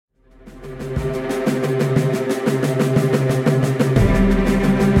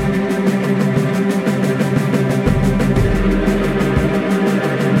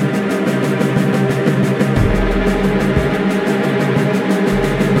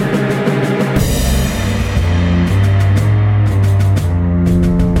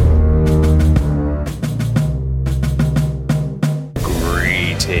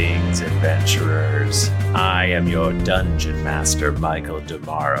Dungeon Master Michael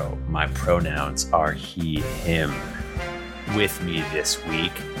DeMaro. My pronouns are he, him. With me this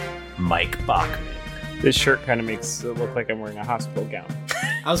week, Mike Bachman. This shirt kind of makes it look like I'm wearing a hospital gown.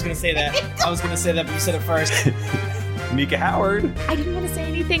 I was going to say that, but you said it first. Mika Howard. I didn't want to say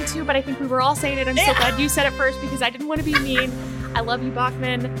anything too, but I think we were all saying it. I'm so glad you said it first because I didn't want to be mean. I love you,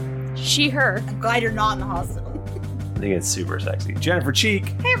 Bachman. She, her. I'm glad you're not in the hospital. I think it's super sexy. Jennifer Cheek.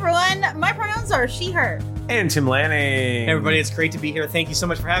 Hey everyone, my pronouns are she, her. And Tim Lanning. Hey everybody, it's great to be here. Thank you so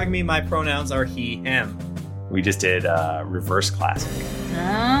much for having me. My pronouns are he, him. We just did reverse classic. Oh,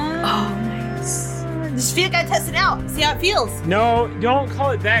 nice. Just feel like I tested out. See how it feels. No, don't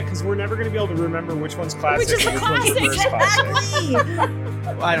call it that because we're never going to be able to remember which one's classic Which is and a which one's reverse classic.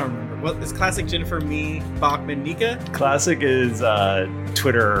 Well, I don't remember. What is classic? Jennifer, me, Bachman, Nika? Classic is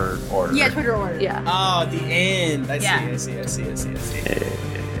Twitter order. Yeah, Twitter order. Yeah. Oh, the end. I see. Yeah.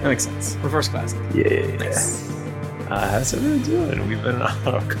 That makes sense. Reverse classic. Yeah. Nice. How's everyone doing? We've been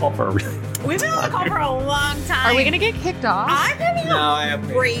on a call for a really We've been on the call for a long time. Are we going to get kicked off? I'm having I a have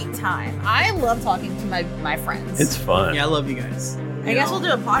great time. I love talking to my friends. It's fun. Yeah, I love you guys. I guess we'll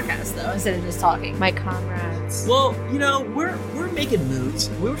do a podcast though instead of just talking. My comrades. Well, we're making moves.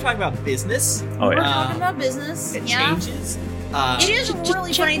 We were talking about business. Oh, We're yeah. talking about business. It Yeah. changes. It is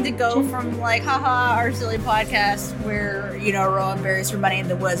really funny to go from like, haha, our silly podcast where, Rowan buries her money in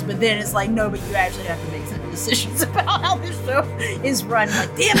the woods, but then it's like, no, but you actually have to make some decisions about how this show is run.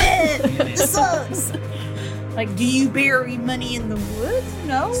 Like, damn it, this sucks. Like, do you bury money in the woods?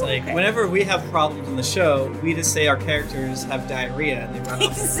 No. It's like, Okay. whenever we have problems in the show, we just say our characters have diarrhea and they run off.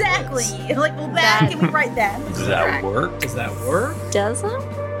 Exactly. In the woods. Like, well, can we write that? Does that work? Does that work? Does it?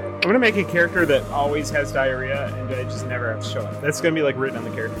 I'm going to make a character that always has diarrhea and I just never have to show up. That's going to be like written on the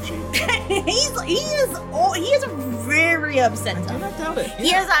character sheet. he is a very upset I do tongue. not doubt it.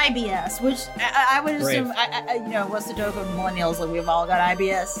 He has IBS, which I would Right. assume, what's the joke of millennials? Like, we've all got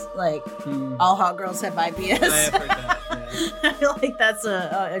IBS. Like, all hot girls have IBS. I have heard that. Yeah. I feel like that's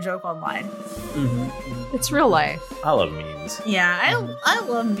a joke online. Mm-hmm. It's real life. I love memes. Yeah, I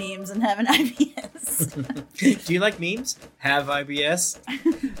love memes and having IBS. Do you like memes? Have IBS?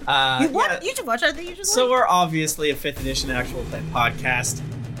 You should watch. I think you should. So we're obviously a 5th edition actual play podcast.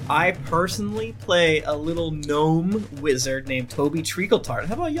 I personally play a little gnome wizard named Toby Treacletart.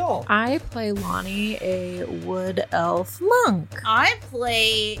 How about y'all? I play Lonnie, a wood elf monk. I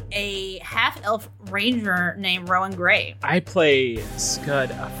play a half-elf ranger named Rowan Gray. I play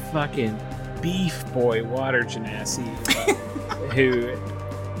Scud, a fucking beef boy water genasi who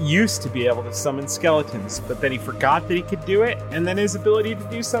used to be able to summon skeletons, but then he forgot that he could do it, and then his ability to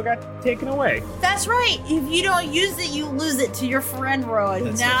do so got taken away. That's right. If you don't use it, you lose it to your friend Rowan, who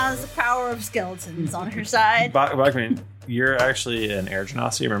That's now has the power of skeletons on her side. Bachman, you're actually an air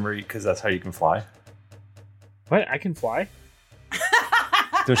genasi, remember? Because that's how you can fly. What? I can fly?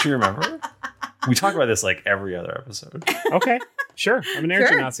 Don't you remember? We talk about this like every other episode. Okay, sure. I'm an air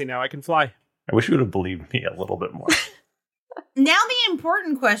Sure. genasi now. I can fly. I wish you would have believed me a little bit more. Now the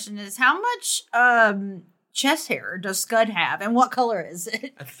important question is, how much chest hair does Scud have, and what color is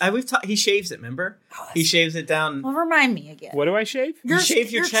it? He shaves it, remember? He shaves it down. Well, remind me again. What do I shave? You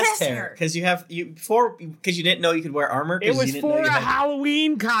shave your chest hair because you didn't know you could wear armor. It was for a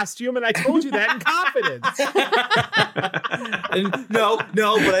Halloween costume, and I told you that in confidence.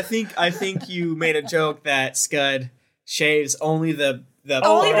 No, but I think you made a joke that Scud shaves only the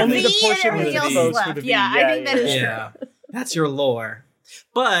Only the V portion and everything that's else is supposed for left. the V. Yeah, I think that is true. Yeah, that's your lore.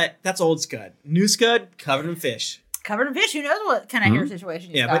 But that's old Scud. New Scud covered in fish. Covered in fish. Who knows what kind of hair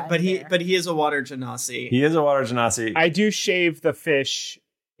situation he's got? But in he is a water genasi. He is a water genasi. I do shave the fish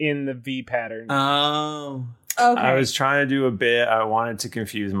in the V pattern. Oh. Okay. I was trying to do a bit. I wanted to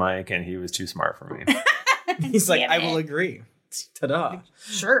confuse Mike, and he was too smart for me. He's like, Damn I it. will agree. Ta-da.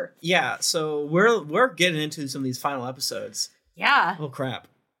 Sure. Yeah, so we're getting into some of these final episodes. Yeah. Oh crap.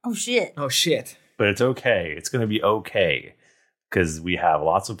 Oh shit. Oh shit. But it's okay. It's going to be okay. Because we have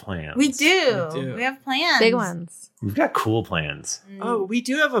lots of plans. We do. We do. We have plans. Big ones. We've got cool plans. Oh, we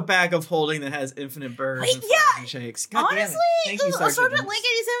do have a bag of holding that has infinite burrs and Yeah. fries and shakes. God damn it. Honestly, Thank you, Sergeant Sergeant. Link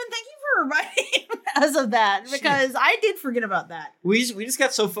 87, thank you for reminding us of that, because I did forget about that. We just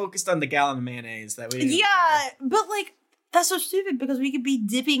got so focused on the gallon of mayonnaise that we didn't Yeah, but like, that's so stupid because we could be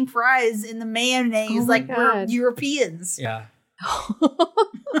dipping fries in the mayonnaise Oh my like we're God. Europeans. Yeah.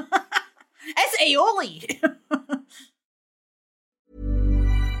 That's aioli.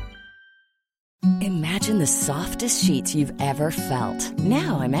 Imagine the softest sheets you've ever felt.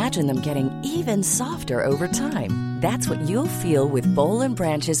 Now imagine them getting even softer over time. That's what you'll feel with Boll &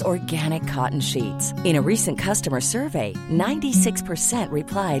 Branch's organic cotton sheets. In a recent customer survey, 96%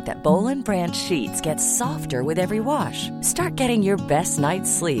 replied that Boll & Branch sheets get softer with every wash. Start getting your best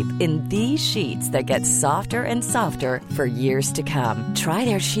night's sleep in these sheets that get softer and softer for years to come. Try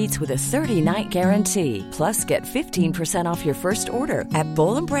their sheets with a 30-night guarantee. Plus, get 15% off your first order at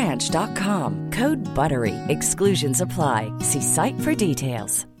bollandbranch.com. Code BUTTERY. Exclusions apply. See site for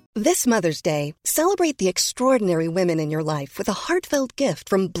details. This Mother's Day, celebrate the extraordinary women in your life with a heartfelt gift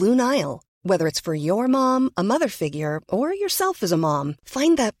from Blue Nile. Whether it's for your mom, a mother figure, or yourself as a mom,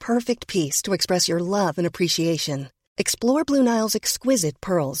 find that perfect piece to express your love and appreciation. Explore Blue Nile's exquisite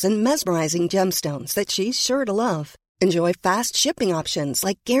pearls and mesmerizing gemstones that she's sure to love. Enjoy fast shipping options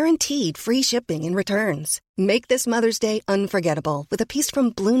like guaranteed free shipping and returns. Make this Mother's Day unforgettable with a piece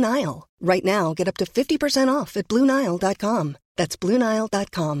from Blue Nile. Right now, get up to 50% off at BlueNile.com. That's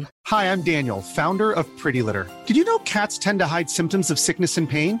BlueNile.com. Hi, I'm Daniel, founder of Pretty Litter. Did you know cats tend to hide symptoms of sickness and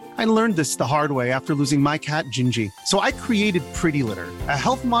pain? I learned this the hard way after losing my cat, Gingy. So I created Pretty Litter, a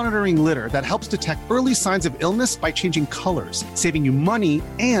health monitoring litter that helps detect early signs of illness by changing colors, saving you money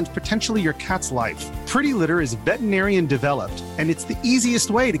and potentially your cat's life. Pretty Litter is veterinarian developed, and it's the easiest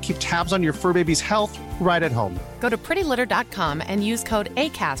way to keep tabs on your fur baby's health right at home. Go to prettylitter.com and use code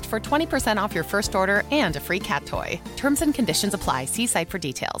ACAST for 20% off your first order and a free cat toy. Terms and conditions apply. See site for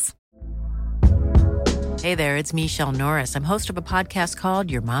details. Hey there, it's Michelle Norris. I'm host of a podcast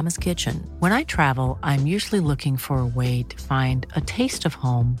called Your Mama's Kitchen. When I travel, I'm usually looking for a way to find a taste of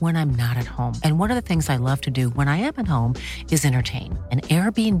home when I'm not at home. And one of the things I love to do when I am at home is entertain. And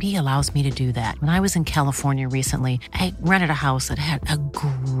Airbnb allows me to do that. When I was in California recently, I rented a house that had a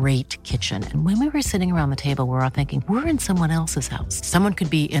great kitchen. And when we were sitting around the table, we were all thinking, we're in someone else's house. Someone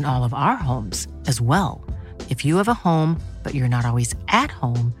could be in all of our homes as well. If you have a home, but you're not always at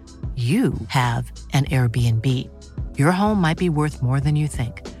home, you have an Airbnb. Your home might be worth more than you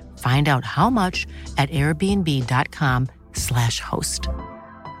think. Find out how much at airbnb.com/host.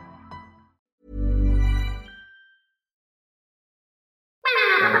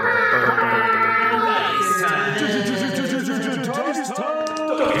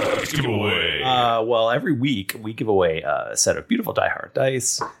 Well, every week we give away a set of beautiful Die Hard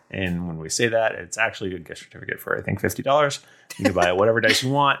dice. And when we say that, it's actually a gift certificate for, I think, $50. You can buy whatever dice you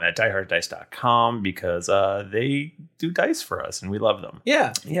want at dieharddice.com because they do dice for us and we love them.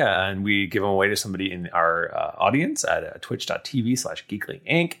 Yeah. Yeah. And we give them away to somebody in our audience at twitch.tv/Geekly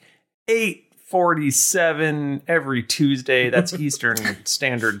Inc. 8:47 every Tuesday. That's Eastern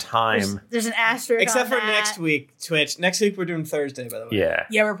Standard Time. There's an asterisk. Except for on that. next week, Twitch. Next week we're doing Thursday, by the way. Yeah.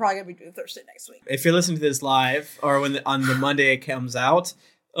 Yeah, we're probably gonna be doing Thursday next week. If you're listening to this live or on the Monday it comes out,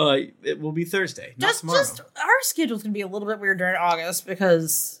 it will be Thursday. Not tomorrow. Just our schedule's gonna be a little bit weird during August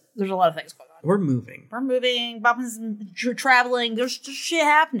because there's a lot of things going on. We're moving. Bob's traveling. There's just shit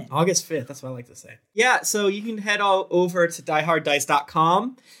happening. August 5th. That's what I like to say. Yeah. So you can head all over to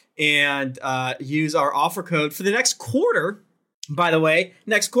dieharddice.com and use our offer code for the next quarter. By the way,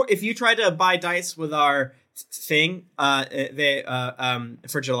 next quarter, if you try to buy dice with our thing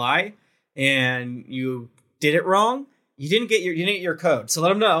for July and you did it wrong, you didn't get your code. So let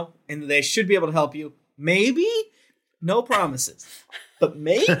them know, and they should be able to help you. Maybe, no promises, but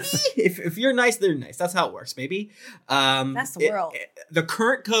maybe if you're nice, they're nice. That's how it works. Maybe. That's the world. The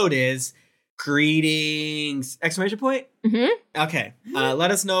current code is greetings! ! Mm-hmm. Okay. Let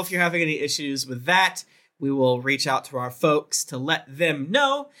us know if you're having any issues with that. We will reach out to our folks to let them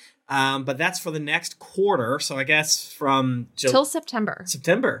know. But that's for the next quarter. So I guess from till September.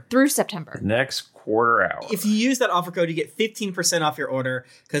 Through September. Next quarter hour. If you use that offer code, you get 15% off your order.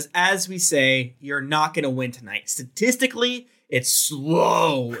 Because as we say, you're not going to win tonight. Statistically, it's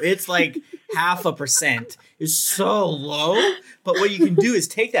slow. It's like 0.5%. It's so low. But what you can do is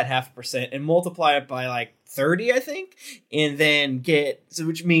take that 0.5% and multiply it by like 30, I think. And then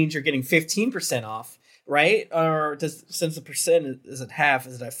which means you're getting 15% off. Right? Or since the percent is at half,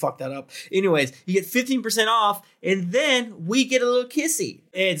 I fucked that up. Anyways, you get 15% off, and then we get a little kissy.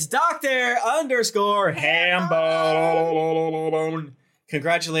 It's Dr. _Hambone.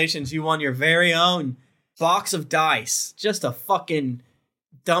 Congratulations, you won your very own box of dice. Just a fucking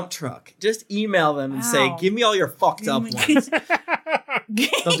dump truck. Just email them and say, give me all your fucked up ones.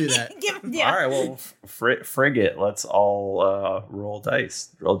 Don't do that. All right, well, frig it. Let's all roll dice.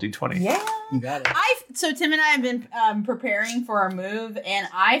 Roll D20. Yeah. You got it. So Tim and I have been preparing for our move, and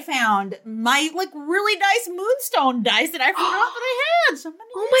I found my really nice moonstone dice that I forgot that I had. Somebody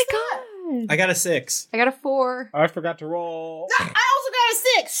my god! I got a 6. I got a 4. I forgot to roll. I also got a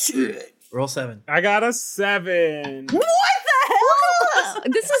 6. Shit. Roll 7. I got a 7. What the hell?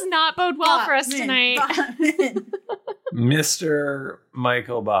 This does not bode well for us tonight. Mr.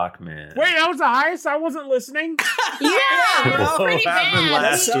 Michael Bachman. Wait, that was the highest? I wasn't listening. Yeah, What pretty happened bad.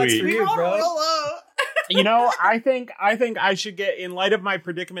 last That sucks week? for We you, rolled bro. real low. You know, I think I should get, in light of my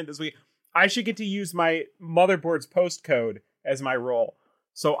predicament this week, I should get to use my motherboard's postcode as my roll.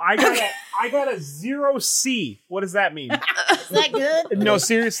 So I got a 0C. What does that mean? Is that good? No,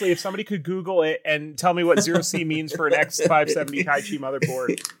 seriously, if somebody could Google it and tell me what 0C means for an X570 Tai Chi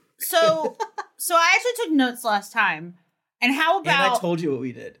motherboard. So I actually took notes last time. And how And about I told you what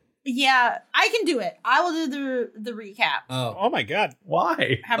we did. Yeah, I can do it. I will do the recap. Oh my god.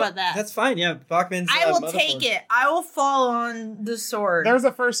 Why? How about that? That's fine. Yeah, Bachman's. I will take it. I will fall on the sword. There's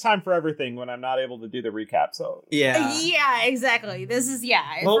a first time for everything when I'm not able to do the recap, so Yeah. Yeah, exactly. This is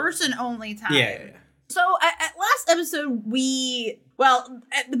Well, first and only time. Yeah. So at last episode,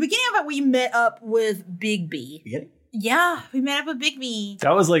 at the beginning of it, we met up with Big B. You get it? Yeah, we met up with Big B.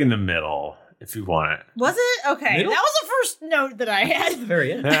 That was like in the middle, if you want it. Was it? Okay. Middle? That was the first note that I had.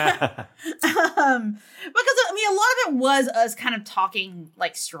 Very end. Because I mean, a lot of it was us kind of talking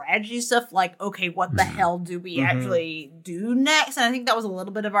like strategy stuff, like, okay, what the hell do we actually do next? And I think that was a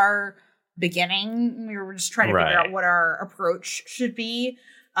little bit of our beginning. We were just trying to figure out what our approach should be.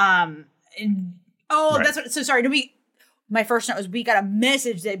 That's what. So sorry. My first note was we got a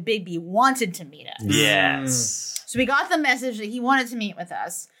message that Big B wanted to meet us. Yes. So we got the message that he wanted to meet with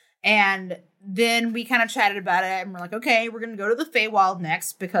us. And then we kind of chatted about it, and we're like, okay, we're going to go to the Feywild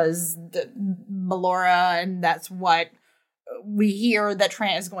next because Melora, and that's what we hear that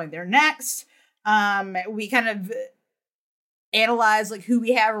Trant is going there next. We kind of analyze like who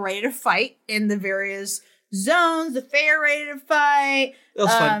we have ready to fight in the various zones. The Fey are ready to fight. That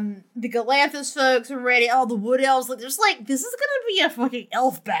was fun. The Galanthus folks are ready. All the Wood Elves, like, there's like, this is going to be a fucking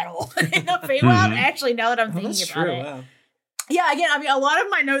elf battle in the Feywild. Actually, now that I'm thinking That's about true. it. Wow. Yeah, again, I mean, a lot of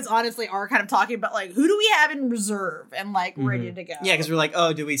my notes honestly are kind of talking about like who do we have in reserve and like ready to go. Yeah, because we're like,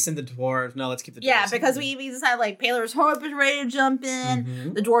 oh, do we send the dwarves? No, let's keep the dwarves. Yeah, because we decided like Paler's Hope is ready to jump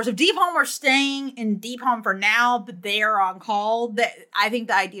in. The dwarves of Deep Home are staying in Deep Home for now, but they are on call. I think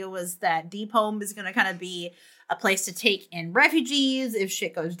the idea was that Deep Home is going to kind of be a place to take in refugees if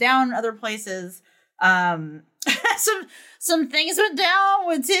shit goes down in other places. Some things went down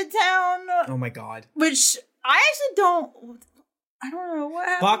with Tidtown, Oh my god. which I actually don't know what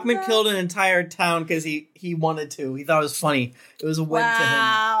happened. Bachman there. killed an entire town because he wanted to. He thought it was funny. It was a win to him.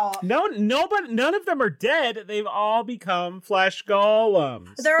 Wow. none of them are dead. They've all become flesh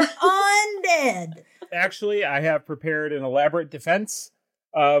golems. They're undead. Actually, I have prepared an elaborate defense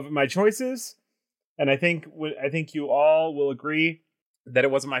of my choices, and I think you all will agree that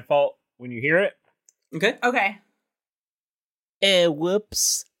it wasn't my fault when you hear it. Okay. Okay.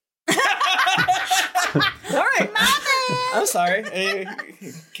 Whoops. All right. I'm sorry.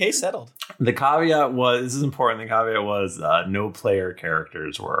 Case settled. The caveat was, this is important, the caveat was no player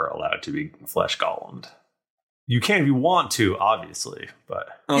characters were allowed to be flesh golemed. You can if you want to, obviously, but...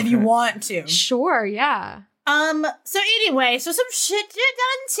 If you want to. Sure, yeah. So anyway, so some shit did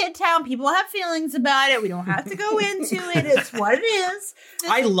done in Tidtown. People have feelings about it. We don't have to go into it. It's what it is.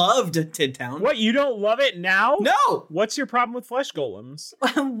 I loved Tidtown. What, you don't love it now? No. What's your problem with flesh golems?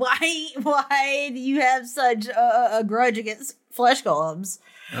 Why do you have such a grudge against flesh golems?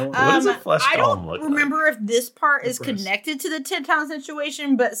 What does a flesh I golem don't look remember if this part is Gross. connected to the Tidtown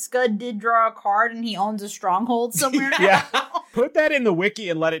situation, but Scud did draw a card and he owns a stronghold somewhere now. Yeah. Put that in the wiki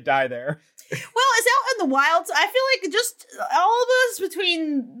and let it die there. Well, it's out in the wild, so I feel like just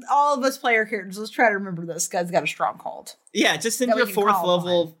between all of us player characters, let's try to remember that Scud's got a stronghold. Yeah, just send That we your can fourth call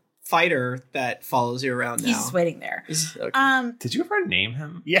level fighter that follows you around He's now. just waiting there. Okay. Did you ever name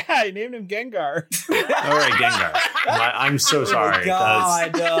him? Yeah, I named him Gengar. All right, Gengar. I'm so sorry.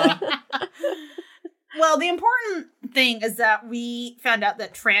 God. Well, the important thing is that we found out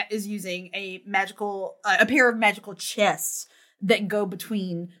that Trant is using a pair of magical chests that go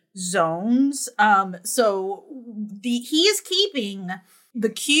between zones. So he is keeping the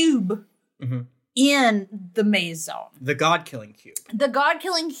cube in the maze zone. The god-killing cube. The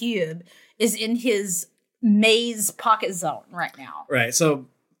god-killing cube is in his maze pocket zone right now. Right, so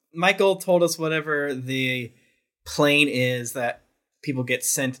Michael told us whatever the plane is that people get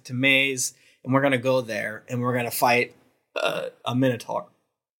sent to maze, and we're going to go there, and we're going to fight a minotaur,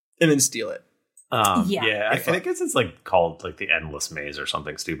 and then steal it. Yeah. I guess it's like called like the Endless Maze or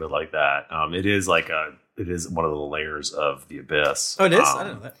something stupid like that. It is one of the layers of the abyss. Oh, it is? I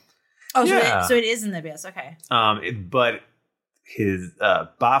didn't know that. Oh, Yeah. so it is in the abyss. Okay. But his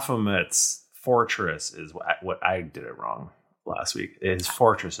Baphomet's fortress is what I did it wrong last week. His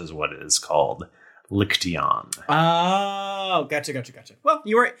fortress is what it is called Lichtion. Oh, gotcha. Well,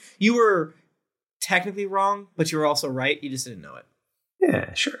 you were technically wrong, but you were also right. You just didn't know it.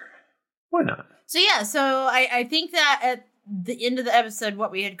 Yeah, sure. Why not? So yeah, so I think that at the end of the episode,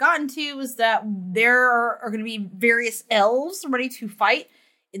 what we had gotten to was that there are going to be various elves ready to fight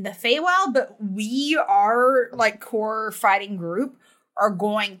in the Feywild, but we, our like core fighting group, are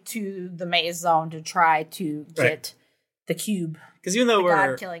going to the maze zone to try to get the cube. Because even though the we're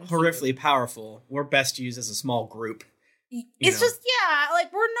God-killing horrifically powerful, we're best used as a small group. It's just, yeah,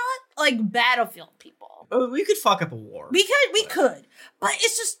 like, we're not, like, battlefield people. Oh, we could fuck up a war. We could. But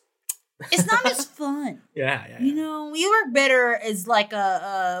it's just, it's not as fun. Yeah. You know, we work better as, like,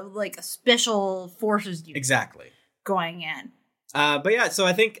 a special forces unit. Exactly. Going in. But yeah, so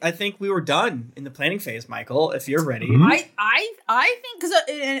I think we were done in the planning phase, Michael, if you're ready. I think, because,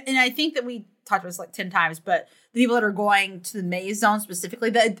 and I think that we talked about this like 10 times, but the people that are going to the maze zone specifically,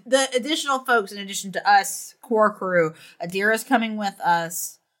 the additional folks in addition to us, core crew, Adira's coming with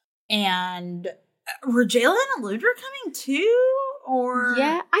us, and were Jayla and Eludra coming too? Or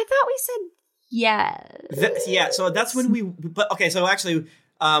yeah, I thought we said yes. Yeah, so that's when we. But okay, so actually,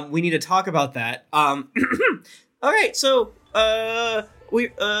 we need to talk about that. All right, so oh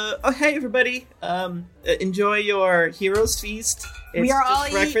hey everybody, enjoy your heroes feast. It's we are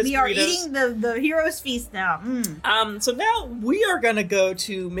just eating the heroes feast now. So now we are gonna go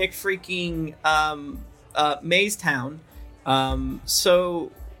to McFreaking Maze Town.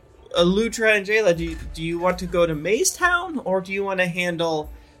 So Eludra and Jayla, do you want to go to Maze Town, or do you want to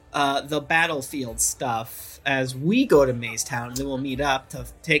handle the battlefield stuff as we go to Maze Town, and then we'll meet up to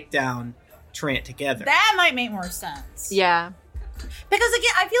take down Trant together? That might make more sense. Yeah. Because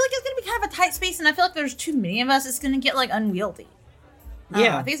again, I feel like it's going to be kind of a tight space, and I feel like there's too many of us. It's going to get like unwieldy.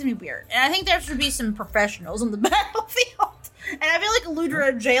 Yeah. I think it's going to be weird. And I think there should be some professionals on the battlefield. And I feel like Eludra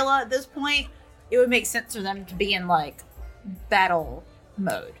and Jayla at this point, it would make sense for them to be in like battle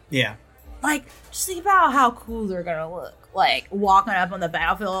mode. Yeah. Like, just think about how cool they're going to look. Like, walking up on the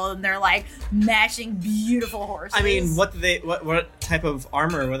battlefield and they're like matching beautiful horses. I mean, what type of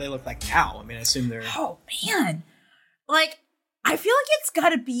armor will they look like now? I mean, I assume they're... Oh, man. Like, I feel like it's got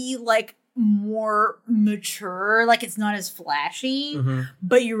to be like more mature. Like, it's not as flashy,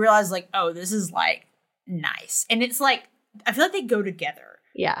 but you realize like, oh, this is like nice. And it's like, I feel like they go together.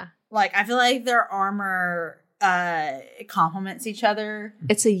 Yeah. Like, I feel like their armor complements each other.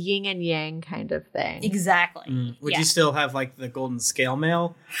 It's a yin and yang kind of thing. Exactly. Would you still have like the golden scale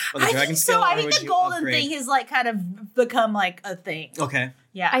mail or the I dragon think scale? so. I think the golden thing has like kind of become like a thing. Okay.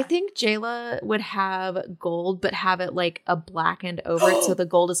 Yeah. I think Jayla would have gold, but have it like a blackened over it, so the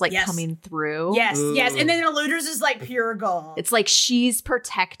gold is like coming through. Yes. And then Eludra's is like pure gold. It's like she's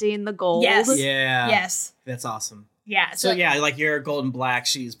protecting the gold. Yes. Yeah. Yes. That's awesome. Yeah. So yeah, like you're golden black,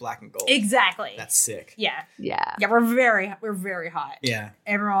 she's black and gold. Exactly. That's sick. Yeah. Yeah. Yeah, we're very hot. Yeah.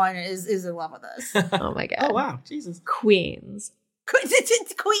 Everyone is in love with us. Oh my god. Oh wow, Jesus. Queens. Queens.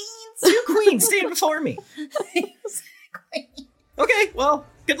 Two queens stand before me. Okay, well,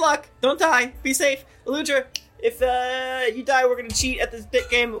 good luck. Don't die. Be safe. Eludra, if you die, we're gonna cheat at this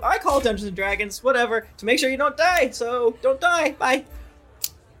game I call Dungeons and Dragons, whatever, to make sure you don't die. So don't die. Bye.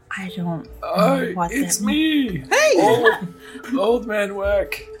 I don't know what it's that me. Hey! Old man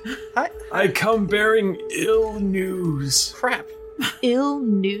Weck. Hi. I come bearing ill news. Crap. Ill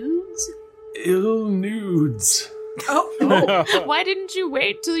news? Ill nudes. Oh. Why didn't you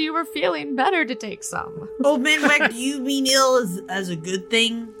wait till you were feeling better to take some? Old man Weck, do you mean ill as a good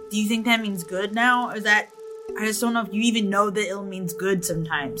thing? Do you think that means good now? Is that... I just don't know if you even know that ill means good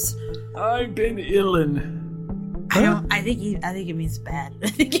sometimes. I've been illin'. I think it means bad. I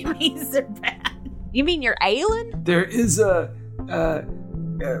think it means they're bad. You mean you're ailing? There is a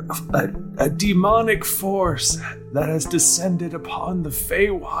demonic force that has descended upon the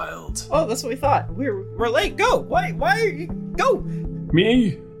Feywild. Oh, that's what we thought. We're late. Go. Why are you... Go.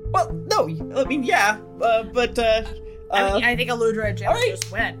 Me? Well, no. I mean, yeah. But I think Eludra and Jayla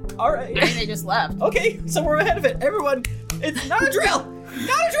just went. All right. I mean, they just left. Okay, so we're ahead of it. Everyone, it's not a drill.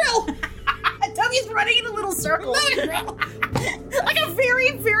 Not a drill. Tommy's running in a little circle. Like a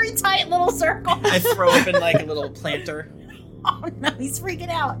very, very tight little circle. I throw open like a little planter. Oh no, he's freaking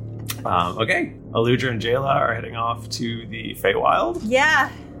out. Okay. Eludra and Jayla are heading off to the Feywild.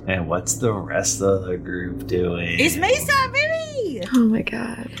 Yeah. And what's the rest of the group doing? It's Maze Time, baby! Oh my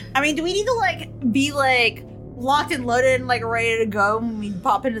god. I mean, do we need to like be like locked and loaded and like ready to go when we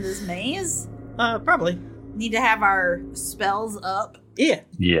pop into this maze? Probably. Need to have our spells up. Yeah.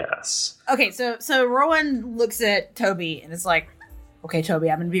 Yes. Okay, so Rowan looks at Toby and it's like, okay, Toby,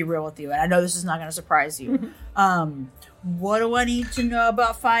 I'm gonna be real with you, and I know this is not gonna surprise you. What do I need to know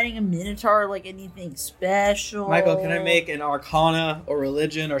about fighting a Minotaur? Like anything special? Michael, can I make an Arcana or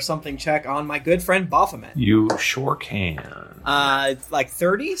Religion or something check on my good friend Baphomet? You sure can. It's like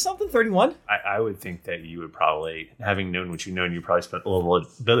 30 something, 31. I would think that you would probably, having known what you know, you probably spent a little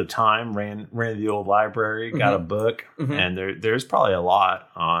bit of time, ran to the old library, got a book, and there's probably a lot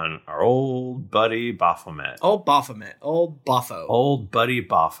on our old buddy Baphomet. Old Baphomet. Old Bafo. Old buddy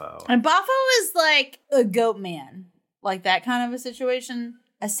Bafo. And Bafo is like a goat man. Like that kind of a situation?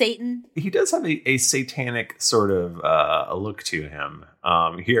 A Satan? He does have a satanic sort of a look to him.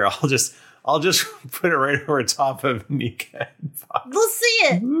 Here, I'll just put it right over top of Nika. Let's see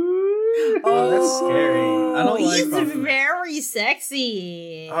it. Oh, that's scary. I don't like he's Baphomet. very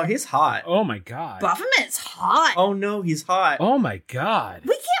sexy. Oh, he's hot. Oh my god. Baphomet's hot. Oh no, he's hot. Oh my god.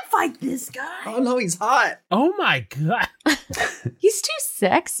 We can't fight this guy. Oh no, he's hot. Oh my god. He's too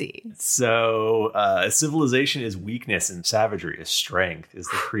sexy. So, civilization is weakness and savagery is strength is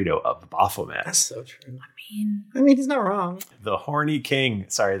the credo of Baphomet. That's so true. I mean, he's not wrong. The horned king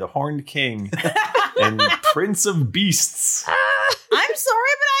and prince of beasts. I'm sorry,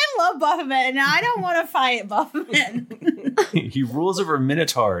 but I love Baphomet, and I don't want to fight Baphomet. He rules over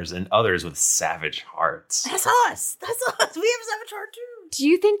minotaurs and others with savage hearts. That's us. We have a savage heart too. Do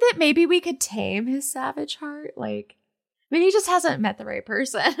you think that maybe we could tame his savage heart? Like, maybe he just hasn't met the right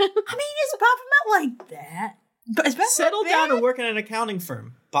person. I mean, is Baphomet like that? But is Baphomet Settle bad? down and work in an accounting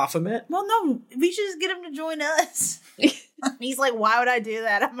firm. Baphomet. Well, no, we should just get him to join us. He's like, why would I do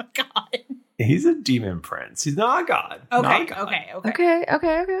that? I'm a god. He's a demon prince. He's not a god. Okay, Not a god.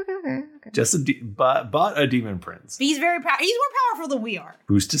 Okay. Just but a demon prince. He's very powerful. He's more powerful than we are.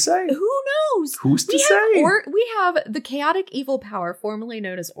 Who's to say? Who knows? Who's to say? We have the chaotic evil power formerly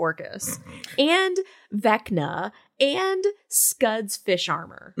known as Orcus, and Vecna, and Scud's fish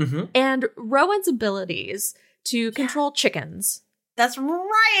armor, and Rowan's abilities to control chickens. That's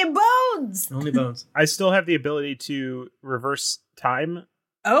right, Bones. Only Bones. I still have the ability to reverse time.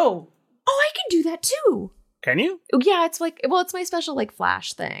 Oh, I can do that too. Can you? Yeah, it's like, well, it's my special like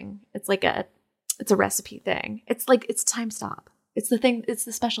flash thing. It's like it's a recipe thing. It's like, it's time stop. It's the thing. It's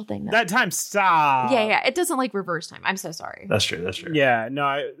the special thing. That time stop. Yeah. It doesn't like reverse time. I'm so sorry. That's true. Yeah,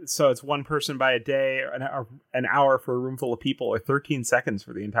 no. So it's one person by a day, an hour for a room full of people, or 13 seconds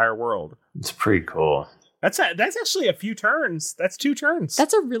for the entire world. It's pretty cool. That's actually a few turns. That's 2 turns.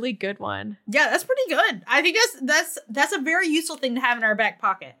 That's a really good one. yeah, that's pretty good. I think that's a very useful thing to have in our back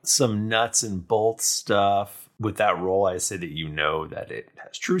pocket. Some nuts and bolts stuff. With that roll, I say that you know that it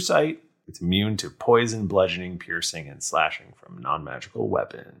has true sight. It's immune to poison, bludgeoning, piercing, and slashing from non-magical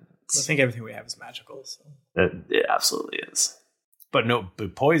weapons. I think everything we have is magical. So. It absolutely is. But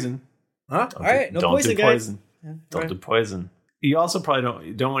poison. Huh? All right, no don't poison, do guys. poison. Yeah, don't do poison. You also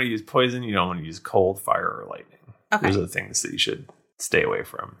probably don't want to use poison. You don't want to use cold, fire, or lightning. Okay. Those are the things that you should stay away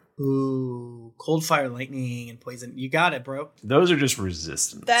from. Ooh, cold, fire, lightning, and poison. You got it, bro. Those are just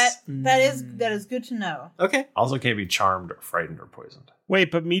resistance. That is good to know. Okay. Also can't be charmed or frightened or poisoned.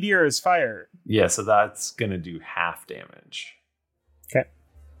 Wait, but meteor is fire. Yeah, so that's going to do half damage. Okay.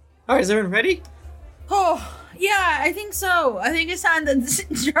 All right, is everyone ready? Oh, yeah, I think so. I think it's time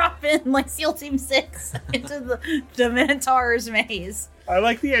to drop in like SEAL Team 6 into the Minotaur's maze. I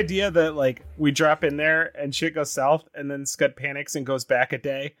like the idea that like we drop in there and shit goes south, and then Scud panics and goes back a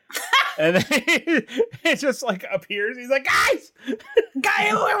day, and then it just like appears. He's like, guys, it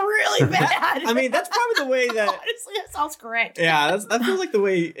went really bad. I mean, that's probably the way that. Honestly, that sounds correct. Yeah, that feels like the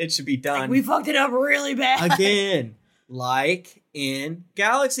way it should be done. Like, we fucked it up really bad. Again, like in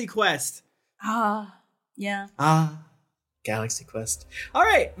Galaxy Quest. Yeah. Galaxy Quest. All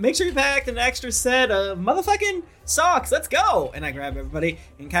right, make sure you pack an extra set of motherfucking socks. Let's go. And I grab everybody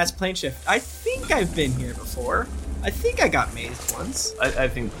and cast Plane Shift. I think I've been here before. I think I got mazed once. I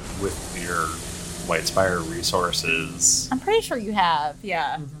think with your White Spire resources. I'm pretty sure you have,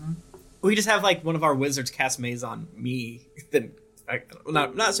 yeah. Mm-hmm. We just have like one of our wizards cast maze on me. Then,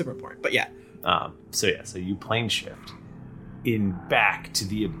 not super important, but yeah. So you plane shift back to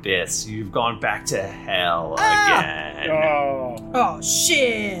the abyss. You've gone back to hell again. Oh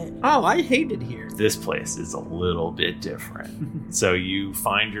shit. Oh, I hate it here. This place is a little bit different. So you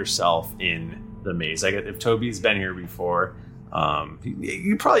find yourself in the maze. Like if Toby's been here before,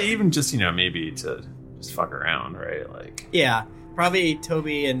 you probably even just maybe to just fuck around, right? Like probably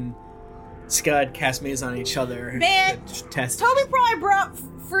Toby and Scud cast maze on each other. Man, test. Toby probably brought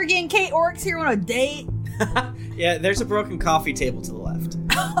friggin' Kate Oryx here on a date. Yeah, there's a broken coffee table to the left.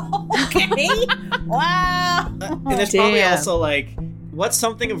 Okay. Wow. And there's probably also like What's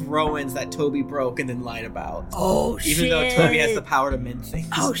something of Rowan's that Toby broke and then lied about? Oh, Even though Toby has the power to mend things.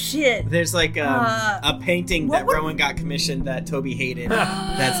 Oh, shit. There's like a painting that Rowan got commissioned that Toby hated.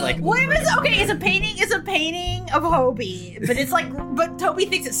 That's like... What if it's... Okay, it's a painting of Hobie, but it's like... But Toby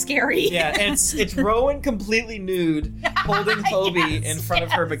thinks it's scary. Yeah, it's Rowan completely nude, holding Toby in front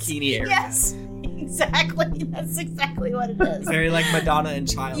of her bikini area. Yes, exactly. That's exactly what it is. Very like Madonna and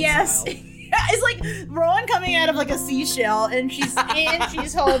Child Yes. style. It's like Rowan coming out of like a seashell, and she's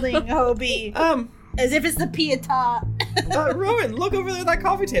holding Hobie, as if it's the Pietà. Rowan, look over there at that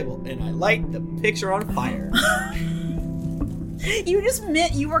coffee table, and I light the picture on fire. You just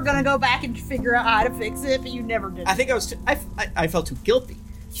meant you were gonna go back and figure out how to fix it, but you never did. I think I was. I felt too guilty.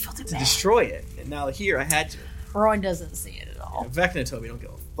 You felt too to bad. destroy it, and now here I had to. Rowan doesn't see it at all. Vecna and Toby don't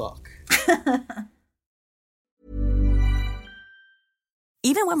give a fuck.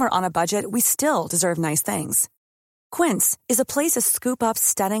 Even when we're on a budget, we still deserve nice things. Quince is a place to scoop up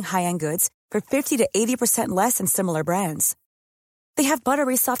stunning high-end goods for 50 to 80% less than similar brands. They have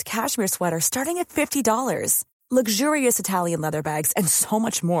buttery soft cashmere sweaters starting at $50, luxurious Italian leather bags, and so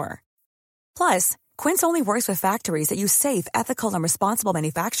much more. Plus, Quince only works with factories that use safe, ethical, and responsible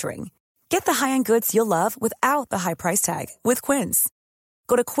manufacturing. Get the high-end goods you'll love without the high price tag with Quince.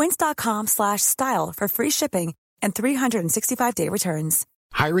 Go to quince.com/style for free shipping and 365-day returns.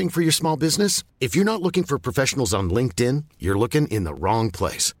 Hiring for your small business? If you're not looking for professionals on LinkedIn, you're looking in the wrong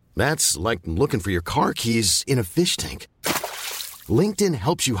place. That's like looking for your car keys in a fish tank. LinkedIn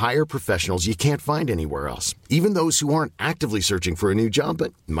helps you hire professionals you can't find anywhere else, even those who aren't actively searching for a new job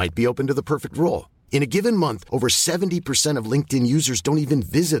but might be open to the perfect role. In a given month, over 70% of LinkedIn users don't even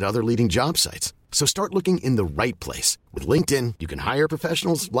visit other leading job sites. So start looking in the right place. With LinkedIn, you can hire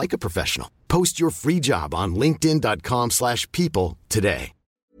professionals like a professional. Post your free job on linkedin.com/people today.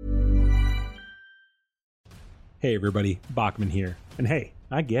 Hey everybody, Bachman here. And hey,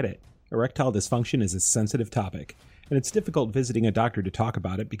 I get it. Erectile dysfunction is a sensitive topic, and it's difficult visiting a doctor to talk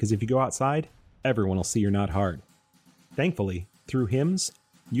about it because if you go outside, everyone will see you're not hard. Thankfully, through HIMS,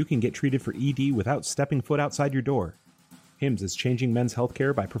 you can get treated for ED without stepping foot outside your door. HIMS is changing men's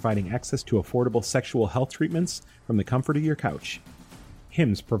healthcare by providing access to affordable sexual health treatments from the comfort of your couch.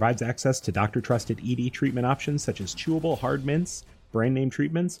 HIMS provides access to doctor-trusted ED treatment options such as chewable hard mints, brand name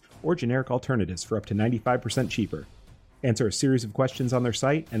treatments, or generic alternatives for up to 95% cheaper. Answer a series of questions on their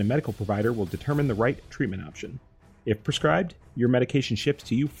site, and a medical provider will determine the right treatment option. If prescribed, your medication ships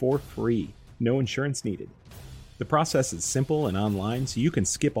to you for free, no insurance needed. The process is simple and online, so you can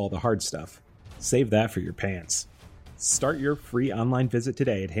skip all the hard stuff. Save that for your pants. Start your free online visit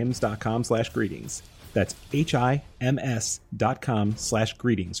today at hims.com/greetings. That's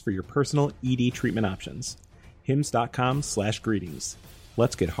HIMS.com/greetings for your personal ED treatment options. hims.com/greetings.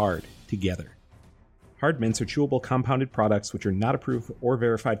 Let's get hard together. Hard mints are chewable compounded products which are not approved or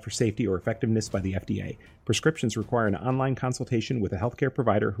verified for safety or effectiveness by the FDA. Prescriptions require an online consultation with a healthcare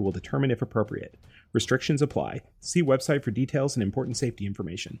provider who will determine if appropriate. Restrictions apply. See website for details and important safety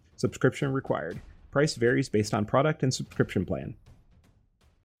information. Subscription required. Price varies based on product and subscription plan.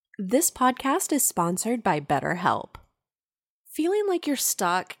 This podcast is sponsored by BetterHelp. Feeling like you're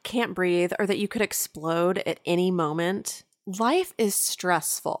stuck, can't breathe, or that you could explode at any moment? Life is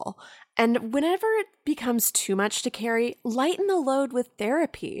stressful. And whenever it becomes too much to carry, lighten the load with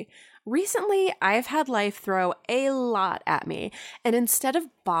therapy. Recently, I've had life throw a lot at me, and instead of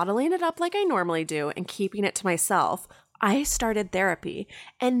bottling it up like I normally do and keeping it to myself, I started therapy,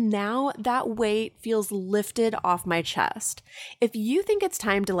 and now that weight feels lifted off my chest. If you think it's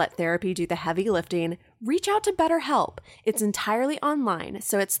time to let therapy do the heavy lifting, reach out to BetterHelp. It's entirely online,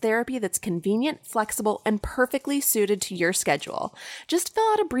 so it's therapy that's convenient, flexible, and perfectly suited to your schedule. Just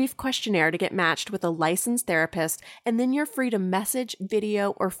fill out a brief questionnaire to get matched with a licensed therapist, and then you're free to message,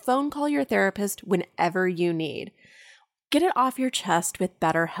 video, or phone call your therapist whenever you need. Get it off your chest with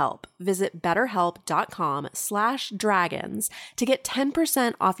BetterHelp. Visit betterhelp.com/dragons to get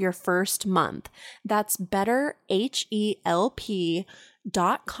 10% off your first month. That's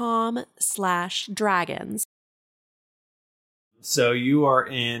betterhelp.com/dragons. So you are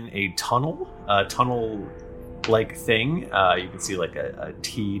in a tunnel-like thing. You can see like a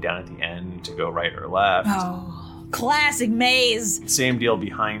T down at the end to go right or left. Oh, classic maze. Same deal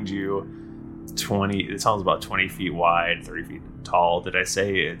behind you. The tunnel's about 20 feet wide, 30 feet tall. Did I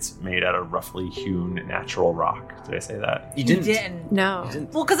say it's made out of roughly hewn natural rock? Did I say that? You didn't. No. You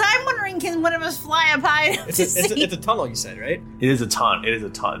didn't. Well, because I'm wondering, can one of us fly up high enough to see? It's a tunnel, you said, right? It is a ton. There's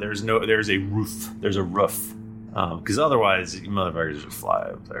a roof. There's a roof. Because otherwise, you motherfuckers just fly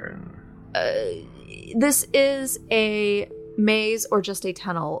up there. This is a maze or just a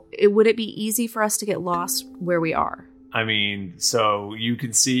tunnel. Would it be easy for us to get lost where we are? I mean, so you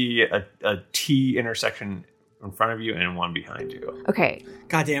can see a T intersection in front of you and one behind you. Okay.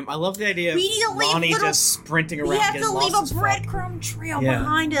 Goddamn, I love the idea of We need to leave Lonnie little- just sprinting around. We have getting to leave lost a as fuck. breadcrumb trail Yeah.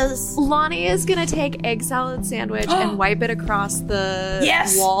 behind us. Lonnie is gonna take egg salad sandwich and wipe it across the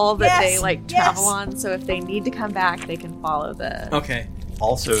Yes! wall that they Yes! like Yes! travel on. So if they need to come back, they can follow the. Okay.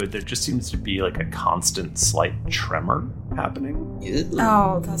 Also, there just seems to be like a constant slight tremor happening.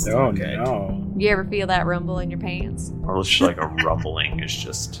 Oh, that's Oh not good. no. You ever feel that rumble in your pants? Or it's just like a rumbling is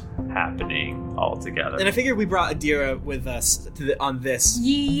just happening all together. And I figured we brought Adira with us on this.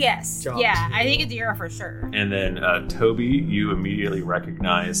 Yes. Job Yeah, too. I think Adira for sure. And then Toby, you immediately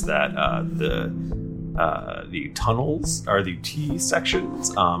recognize that the tunnels or the T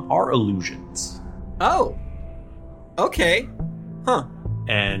sections are illusions. Oh. Okay. Huh.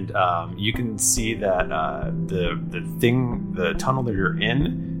 And you can see that the tunnel that you're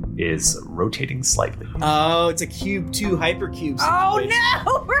in is rotating slightly. Oh, it's a cube 2 hypercube situation. Oh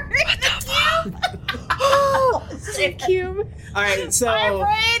no! We're in the cube. Cube. All right, so My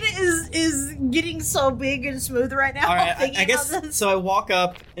brain is getting so big and smooth right now. all right, thinking I guess about this. so. I walk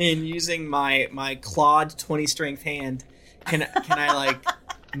up and using my clawed 20 strength hand, can I like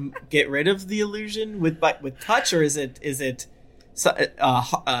get rid of the illusion with touch, or is it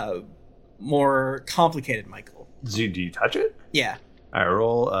more complicated, Michael? Do you touch it? Yeah. All right,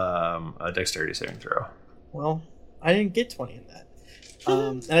 roll a dexterity saving throw. Well, I didn't get 20 in that.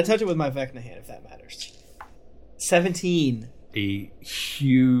 And I touch it with my Vecna hand, if that matters. 17. A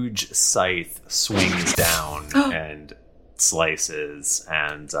huge scythe swings down and slices,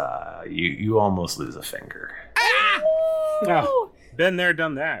 and you almost lose a finger. Oh, been there,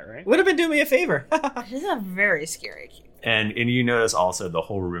 done that, right? Would have been doing me a favor. This is a very scary cube. And you notice also the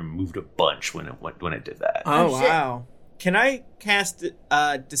whole room moved a bunch when it did that. Oh, shit. wow. Can I cast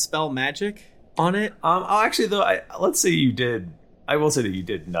Dispel Magic on it? Actually, though, let's say you did. I will say that you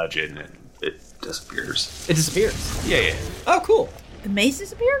did nudge it, and it disappears. It disappears. Yeah. Oh, cool. The mace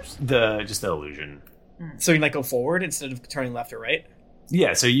disappears? Just the illusion. So you can like go forward instead of turning left or right?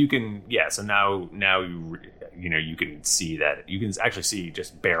 Yeah, so you can. Yeah, so now you can see that you can actually see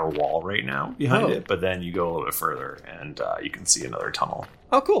just bare wall right now behind it, but then you go a little bit further and you can see another tunnel.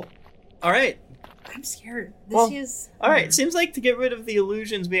 Oh, cool. All right. I'm scared. Well, is... All right. It seems like to get rid of the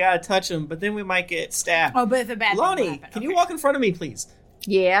illusions, we gotta touch them, but then we might get stabbed. Oh, but if a bad thing will Lonnie, happen, can you walk in front of me, please?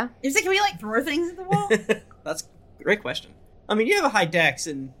 Yeah. Is it, can we like throw things at the wall? That's a great question. I mean, you have a high dex,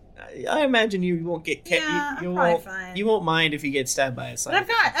 and I imagine you won't get Yeah, you I'm won't probably fine. you won't mind if you get stabbed by a But scythe.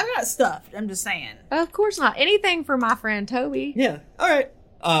 I've got stuff. I'm just saying. Of course not. Anything for my friend Toby. Yeah. All right.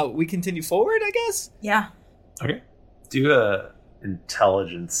 We continue forward, I guess. Yeah. Okay. Do a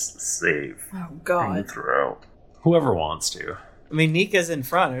intelligence save. Oh God. Throw. Whoever wants to. I mean, Nika's in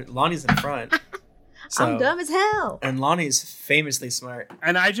front. Or Lonnie's in front. I'm dumb as hell. And Lonnie's famously smart.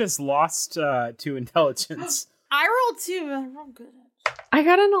 And I just lost to intelligence. I rolled 2. I rolled good. I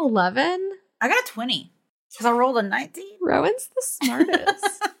got an 11. I got a 20. Because I rolled a 19. Rowan's the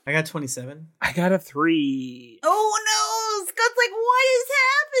smartest. I got 27. I got a 3. Oh no! Scott's like, what is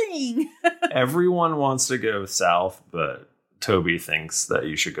happening? Everyone wants to go south, but Toby thinks that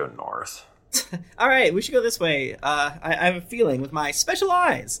you should go north. All right, we should go this way. I have a feeling with my special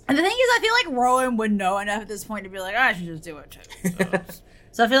eyes. And the thing is, I feel like Rowan would know enough at this point to be like, I should just do it too.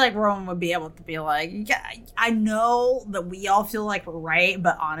 So I feel like Rowan would be able to be like, yeah, I know that we all feel like we're right,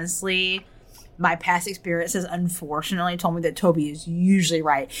 but honestly, my past experience has unfortunately told me that Toby is usually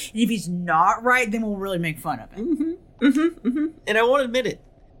right. And if he's not right, then we'll really make fun of him. And I won't admit it.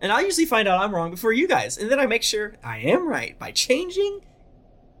 And I usually find out I'm wrong before you guys. And then I make sure I am right by changing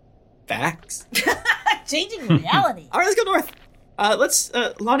facts. Changing reality. All right, let's go north. Let's,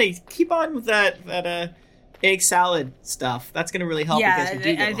 Lonnie, keep on with that egg salad stuff. That's going to really help Yeah, because we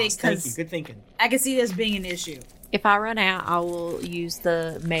do get I think lost. Thank you. 'cause- Good thinking. I can see this being an issue. If I run out, I will use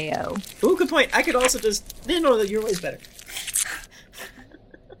the mayo. Ooh, good point. I could also just... No, your way's better.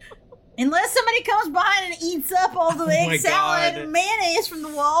 Unless somebody comes behind and eats up all the my egg salad God. and mayonnaise from the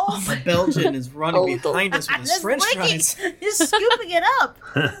walls. The Belgian is running behind us with his Just french licking, fries. just scooping it up.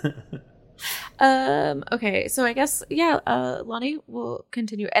 Okay, so I guess, Lonnie will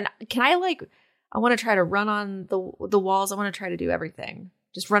continue. And can I I want to try to run on the walls. I want to try to do everything.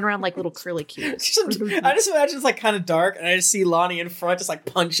 Just run around like little curly cubes. I just imagine it's like kind of dark, and I just see Lonnie in front, just like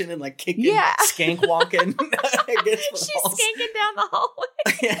punching and like kicking, skank walking against the She's walls. skanking down the hallway.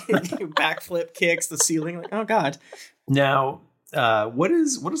 Backflip kicks the ceiling. Like, oh god. Now, what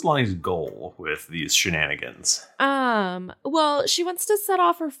is Lonnie's goal with these shenanigans? Well, she wants to set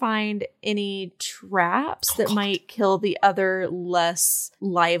off or find any traps that might kill the other less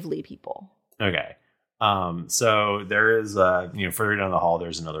lively people. Okay. So there is, further down the hall,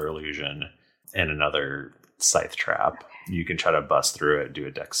 there's another illusion and another scythe trap. You can try to bust through it, do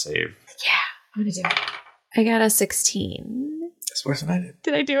a dex save. Yeah, I'm gonna do it. I got a 16. That's worse than I did.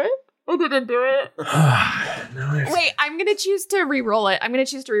 Did I do it? I didn't do it. Wait, I'm gonna choose to re-roll it. I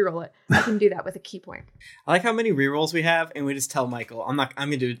can do that with a key point. I like how many rerolls we have, and we just tell Michael, I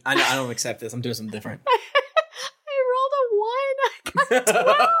don't accept this. I'm doing something different. I rolled a 1. I got 12.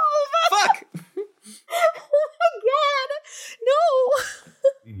 Fuck! Oh my god! No!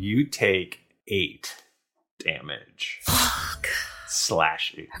 You take 8 damage. Fuck.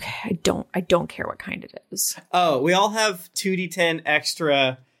 Slashing. Okay, I don't care what kind it is. Oh, we all have 2d10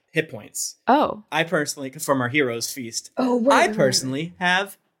 extra hit points. Oh. I personally, from our Heroes Feast. Oh, right. I personally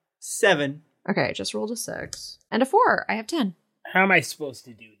have 7. Okay, I just rolled a 6. And a 4. I have 10. How am I supposed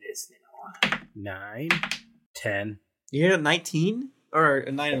to do this now? 9, 10. You hit a 19? Or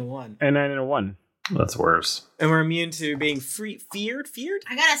a 9 and a 1? A 9 and a 1. That's worse. And we're immune to being feared?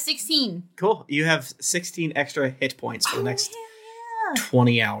 I got a 16. Cool. You have 16 extra hit points for the next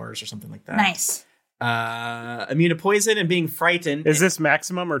 20 hours or something like that. Nice. Immune to poison and being frightened. Is this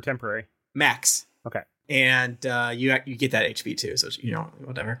maximum or temporary? Max. Okay. And you get that HP too, so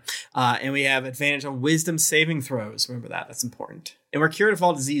whatever. And we have advantage on wisdom saving throws. Remember that. That's important. And we're cured of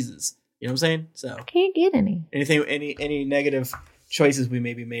all diseases. You know what I'm saying? So I can't get any. Any negative choices we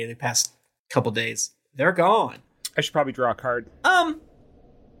maybe made in the past couple days, they're gone. I should probably draw a card.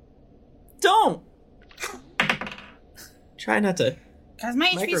 Don't. Try not to. Is my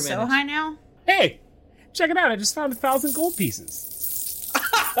HP so micromanage. high now? Hey, check it out. I just found 1,000 gold pieces.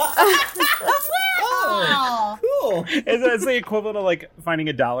 Oh, cool. It's the equivalent of like finding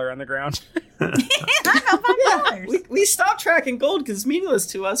 $1 on the ground. Yeah, we stopped tracking gold because it's meaningless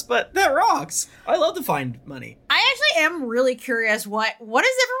to us, but that rocks. I love to find money. I actually am really curious. What is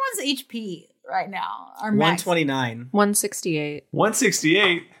everyone's HP right now? Our max? 129. 168.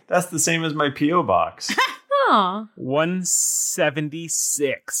 168? That's the same as my P.O. box. Aw.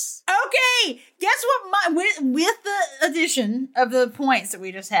 176. Okay, guess what? With the addition of the points that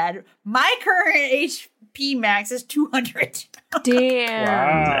we just had, my current HP max is 200. Damn.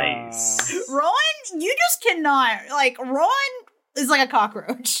 Wow. Nice. Rowan, you just cannot. Like, Rowan is like a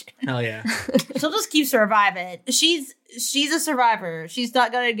cockroach. Hell yeah. She'll just keep surviving. She's a survivor. She's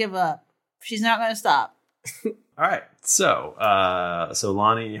not gonna give up. She's not gonna stop. All right. So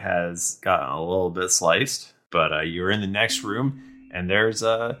Lonnie has gotten a little bit sliced, but you're in the next room, and there's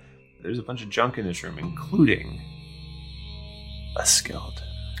a bunch of junk in this room, including a skeleton.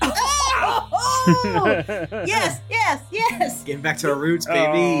 Oh! Yes. Getting back to our roots,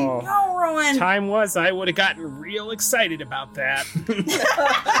 baby. Oh. No, Rowan. Time was I would have gotten real excited about that.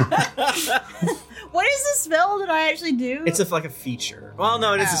 What is the spell that I actually do? It's like a feature. Well,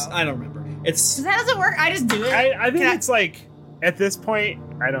 no, it is. Just, I don't remember. It's. How does it work? I just do it. I think it's like at this point,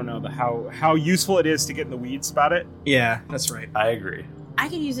 I don't know how useful it is to get in the weeds about it. Yeah, that's right. I agree. I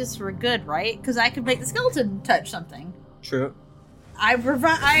could use this for good, right? Because I could make the skeleton touch something. True. I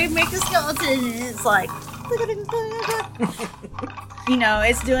make the skeleton and it's like,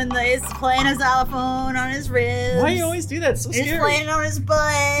 it's playing a xylophone on his ribs. Why do you always do that? It's so scary. It's playing on his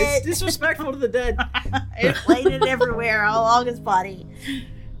butt. It's disrespectful to the dead. It's playing it everywhere, all along his body.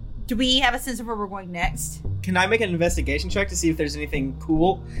 Do we have a sense of where we're going next? Can I make an investigation check to see if there's anything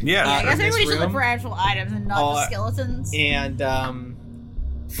cool? Yeah. I guess maybe we should look room? for actual items and not the skeletons. And,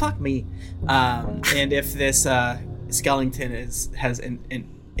 fuck me. And if this, skeleton has an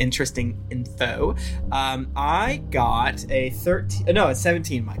interesting info. I got a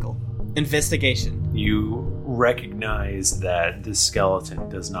 17, Michael. Investigation. You recognize that this skeleton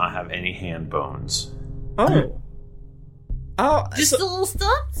does not have any hand bones. Oh, just the little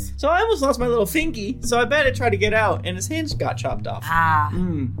stumps? So I almost lost my little fingy, so I bet it tried to get out, and his hands got chopped off.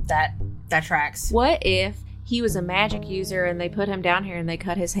 That tracks. What if he was a magic user and they put him down here and they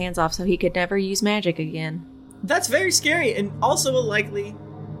cut his hands off so he could never use magic again? That's very scary, and also a likely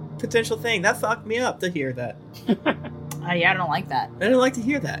potential thing. That fucked me up to hear that. Yeah, I don't like that. I don't like to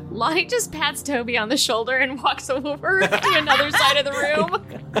hear that. Lonnie just pats Toby on the shoulder and walks over to another side of the room.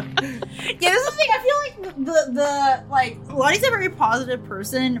 Yeah, this is the thing. I feel like Lonnie's a very positive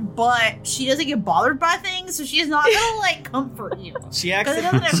person, but she doesn't get bothered by things, so she's not gonna comfort you. She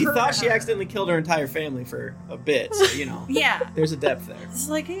thought she accidentally killed her entire family for a bit, so Yeah. There's a depth there. It's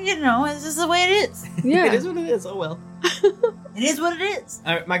like, it's just the way it is. Yeah. It is what it is. Oh well. It is what it is.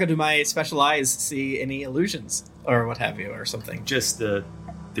 All right, Michael, do my special eyes see any illusions or what have you, or something? Just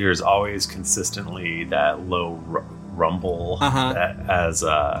there's always consistently that low rumble that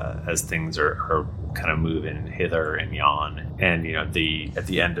as things are kind of moving hither and yon, and at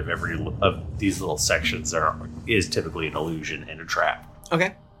the end of every of these little sections there is typically an illusion and a trap.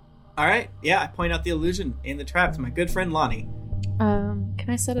 Okay. All right. Yeah, I point out the illusion and the trap to my good friend Lonnie. Can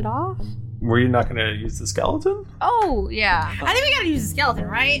I set it off? Were you not going to use the skeleton? Oh, yeah. I think we gotta use the skeleton,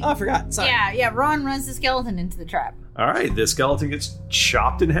 right? Oh, I forgot. Sorry. Yeah. Ron runs the skeleton into the trap. All right, the skeleton gets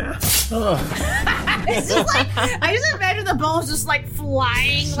chopped in half. It's just like, I just imagine the bones just like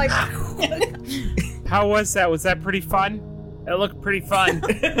flying. Like, How was that? Was that pretty fun? It looked pretty fun.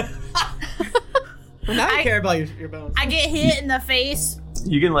 Well, now I care about your bones. I get hit in the face.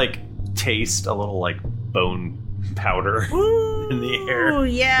 You can taste a little bone powder in the air. Ooh,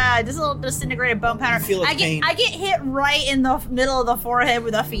 yeah, just a little disintegrated bone powder. I get hit right in the middle of the forehead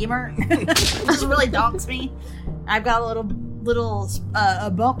with a femur. It just really donks me. I've got a little a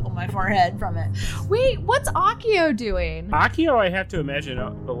bump on my forehead from it. Wait, what's Akio doing? Akio, I have to imagine,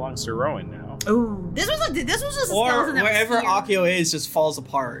 belongs to Rowan now. Ooh, this was just a skeleton that wherever was here. Akio is just falls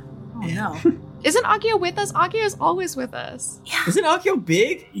apart. Oh no. Isn't Akio with us? Akio is always with us. Yeah. Isn't Akio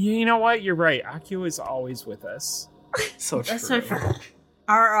big? You know what? You're right. Akio is always with us. So true. That's so true.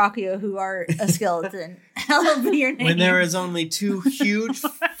 Our Akio, who are a skeleton. Hallowed be your name. When there is only 2 huge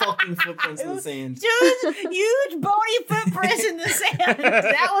fucking footprints in the sand. Huge bony footprints in the sand.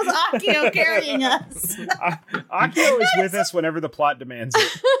 That was Akio carrying us. Akio is with us whenever the plot demands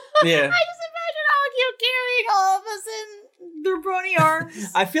it. Yeah. I just imagine Akio carrying all of us in their bony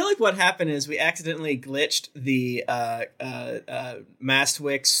arms. I feel like what happened is we accidentally glitched the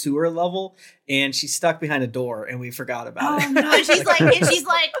Mastwick sewer level, and she's stuck behind a door, and we forgot about it. Oh no! And she's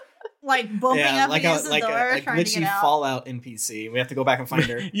like bumping up like against the door, a trying to get glitchy out. Fallout NPC. We have to go back and find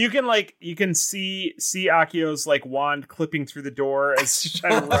her. You can see Akio's wand clipping through the door as she's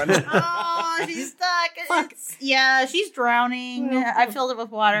trying to run it. Oh, she's stuck. Yeah, she's drowning. I filled it with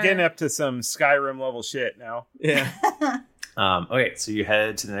water. Getting up to some Skyrim level shit now. Yeah. Okay, so you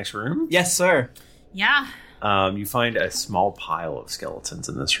head to the next room. Yes, sir. Yeah. You find a small pile of skeletons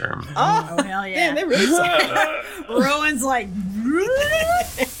in this room. Oh hell yeah! Man, they really suck. Rowan's like,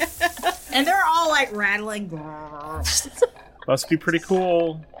 and they're all rattling. Must be pretty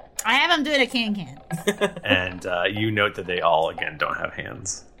cool. I have them doing a can. And you note that they all again don't have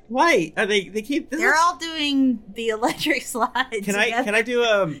hands. Why are they keep? They're all doing the electric slide. Can I do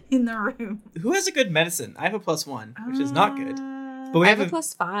in the room? Who has a good medicine? I have a +1, which is not good. But we I have a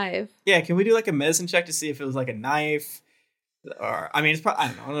 +5. Yeah, can we do a medicine check to see if it was a knife? Or I mean, it's probably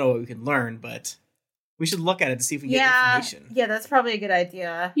I don't know what we can learn, but we should look at it to see if we can get information. Yeah, that's probably a good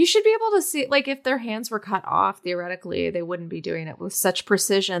idea. You should be able to see, if their hands were cut off, theoretically, they wouldn't be doing it with such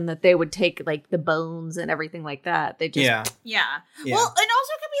precision that they would take, the bones and everything like that. They just... Yeah. Well, and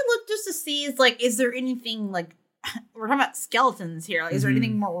also can we look just to see, is there anything, we're talking about skeletons here. Is there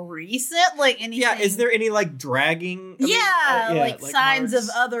anything more recent? Anything... Yeah, is there any, dragging? Signs of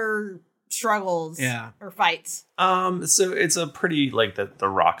other struggles or fights. So it's a pretty the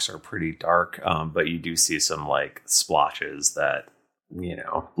rocks are pretty dark, but you do see some splotches that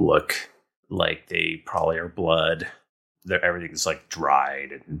look like they probably are blood. Everything's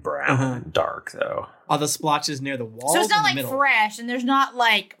dried and brown and dark though. Are the splotches near the walls? So it's not fresh, and there's not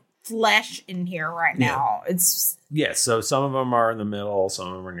flesh in here right now. It's so some of them are in the middle, some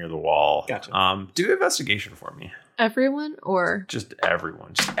of them are near the wall. Gotcha. Do investigation for me. Everyone or just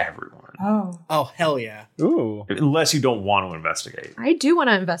everyone? Oh hell yeah! Ooh, unless you don't want to investigate. I do want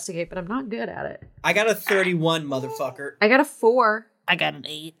to investigate, but I'm not good at it. I got a 31, motherfucker. I got a 4. I got an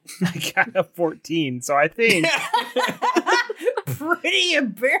 8. I got a 14. So I think pretty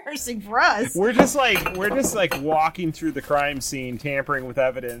embarrassing for us. We're just walking through the crime scene, tampering with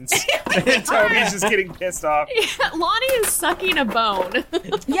evidence. And Toby's just getting pissed off. Yeah, Lonnie is sucking a bone.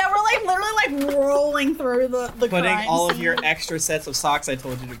 Yeah, we're literally rolling through the putting crime all scene. of your extra sets of socks I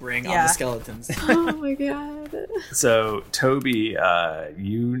told you to bring on the skeletons. Oh my god. So Toby,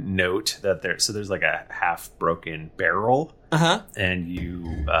 you note that there's a half broken barrel. And you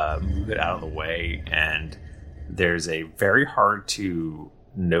move it out of the way, and there's a very hard to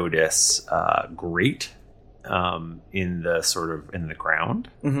notice grate in the ground.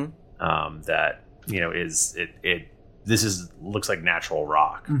 That looks like natural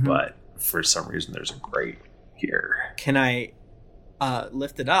rock, but for some reason there's a grate here. Can I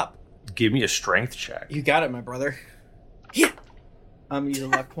lift it up? Give me a strength check. You got it, my brother. Yeah. I'm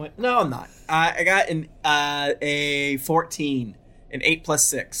using luck point. No, I'm not. I got a 14, an 8 plus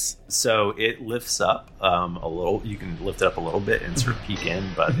 6. So it lifts up a little. You can lift it up a little bit and sort of peek in,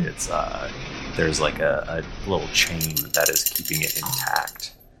 but it's there's a little chain that is keeping it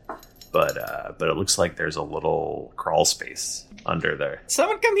intact. but it looks like there's a little crawl space under there.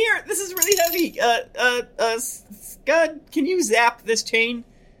 Someone come here. This is really heavy. Scud, can you zap this chain?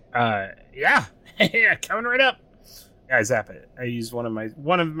 Yeah. Yeah, coming right up. Yeah, I zap it. I use one of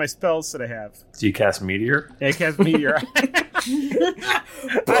my spells that I have. Do you cast Meteor? Yeah, I cast Meteor.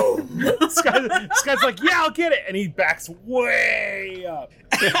 Boom! Scud's like, yeah, I'll get it. And he backs way up.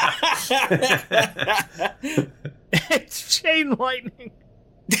 It's chain lightning.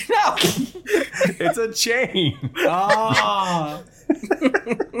 No! It's a chain. Oh.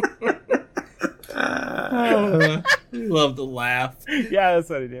 Love to laugh. Yeah, that's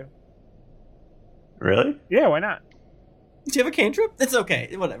what I do. Really? Yeah, why not? Do you have a cantrip? It's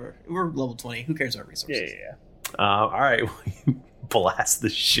okay. Whatever. We're level 20. Who cares about resources? Yeah. All right. Blast the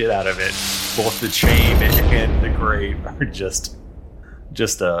shit out of it. Both the chain and the grate are just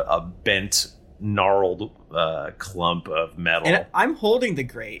a bent, gnarled clump of metal. And I'm holding the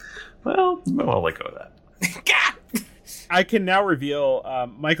grate. Well, you might want to let go of that. I can now reveal,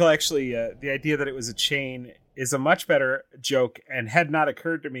 Michael, actually, the idea that it was a chain is a much better joke and had not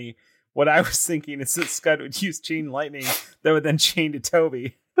occurred to me. What I was thinking is that Scud would use chain lightning that would then chain to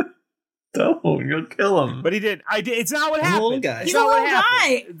Toby. Don't, you'll kill him. But he did. I did. It's not what happened. Little guy. It's not what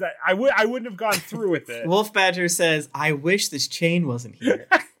happened. I wouldn't have gone through with it. Wolf Badger says, I wish this chain wasn't here.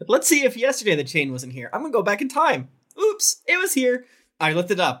 Let's see if yesterday the chain wasn't here. I'm going to go back in time. Oops, it was here. I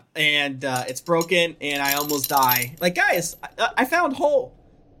lift it up, and it's broken, and I almost die. Like, guys, I found hole.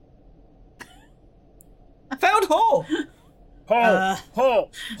 Found hole. Hole.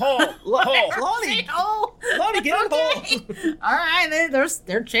 Lonnie, Lonnie, get in hole. All right,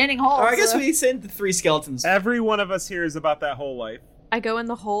 they're chaining holes. Or I guess we send the 3 skeletons. Every one of us here is about that whole life. I go in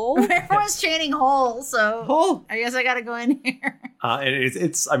the hole. Everyone's chaining holes, so hole. I guess I gotta go in here.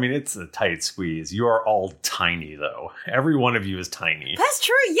 It's a tight squeeze. You are all tiny, though. Every one of you is tiny. That's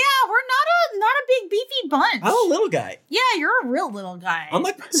true. Yeah, we're not a big beefy bunch. I'm a little guy. Yeah, you're a real little guy. I'm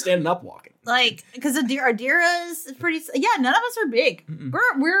like standing up walking. Like, because Adira is pretty. Yeah, none of us are big. Mm-mm.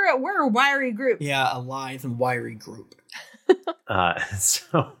 We're a wiry group. Yeah, a lithe and wiry group.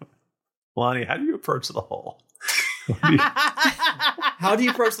 So, Lonnie, how do you approach the hole? How do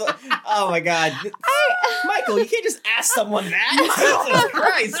you approach the? Oh my God, Michael! You can't just ask someone that. Jesus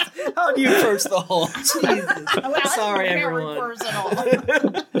Christ! How do you approach the hole? Jesus. Sorry, everyone.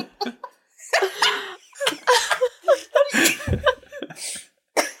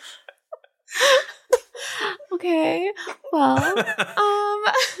 Okay. Well,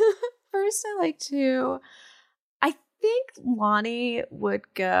 first I think Lonnie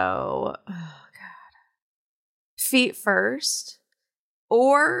would go, oh God, feet first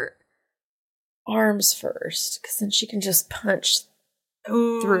or arms first, because then she can just punch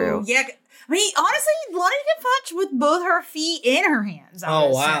through. Yeah. I mean, honestly, Lonnie can punch with both her feet and her hands. Oh,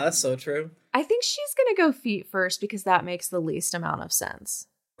 wow. That's so true. I think she's going to go feet first because that makes the least amount of sense.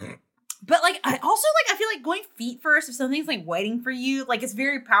 But, I feel like going feet first, if something's, waiting for you, it's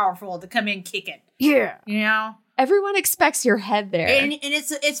very powerful to come in kicking. Yeah. You know? Everyone expects your head there. And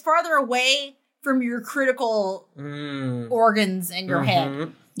it's farther away from your critical organs in your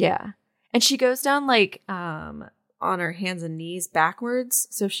head. Yeah. And she goes down, on her hands and knees backwards.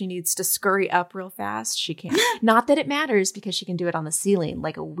 So if she needs to scurry up real fast, she can. Not that it matters, because she can do it on the ceiling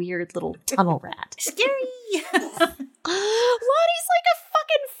like a weird little tunnel rat. Scary. Lonnie's like a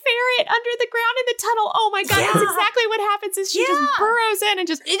fucking ferret under the ground in the tunnel. Oh my God, that's exactly what happens is she just burrows in and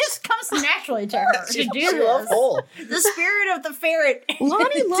it just comes naturally to her to do she loves hole. The spirit of the ferret.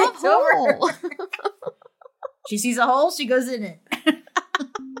 Lonnie loves hole. She sees a hole, she goes in it.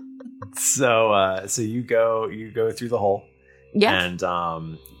 So you go through the hole. Yeah.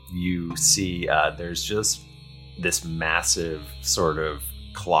 And you see there's just this massive sort of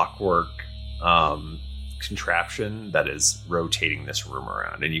clockwork contraption that is rotating this room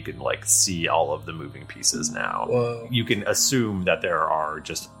around, and you can see all of the moving pieces now. Whoa. You can assume that there are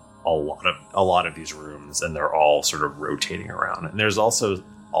just a lot of these rooms, and they're all sort of rotating around. And there's also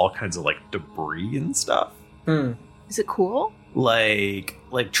all kinds of debris and stuff. Is it cool?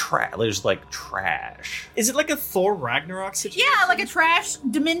 There's trash. Is it like a Thor Ragnarok situation? Yeah, like a trash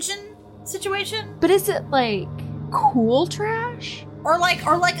dimension situation. But is it cool trash? Or like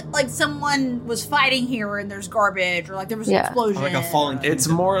someone was fighting here and there's garbage, or there was an explosion. Or like a falling. It's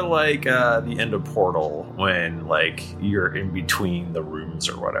more like the end of Portal, when you're in between the rooms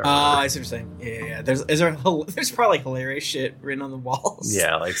or whatever. I see what you're saying. Yeah. There's probably hilarious shit written on the walls.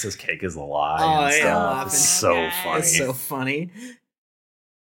 Yeah, says cake is a lie. Oh, and yeah, stuff. It's so funny. It's so funny.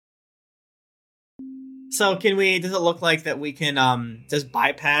 So does it look like that we can just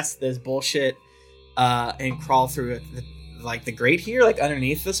bypass this bullshit and crawl through like the grate here, like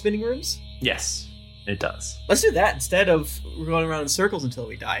underneath the spinning rooms? Yes, it does. Let's do that instead of going around in circles until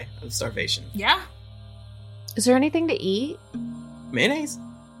we die of starvation. Yeah. Is there anything to eat? Mayonnaise?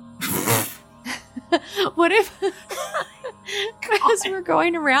 What if, as we're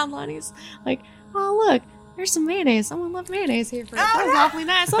going around, Lonnie's like, oh, look, there's some mayonnaise. Someone left mayonnaise here for us. That was awfully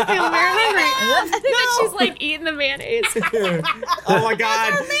nice. I'm feeling very hungry. I think that she's like eating the mayonnaise. Oh my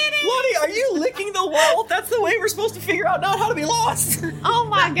god. Lonnie, are you licking the wall? That's the way we're supposed to figure out not how to be lost. Oh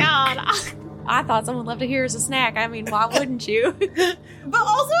my god. I thought someone left it here as a snack. I mean, why wouldn't you? But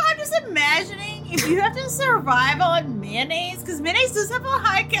also, I'm just imagining if you have to survive on mayonnaise, because mayonnaise does have a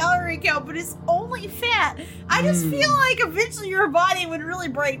high calorie count, but it's only fat. I just feel like eventually your body would really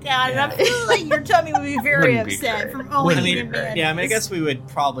break down, and I feel like your tummy would be very upset from only eating mayonnaise. Yeah, I mean, I guess we would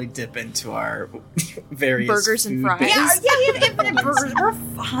probably dip into our various burgers and fries. Yeah, we have infinite burgers. We're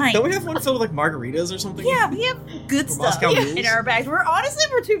fine. Don't we have one filled with like margaritas or something? Yeah, we have good stuff in our bags.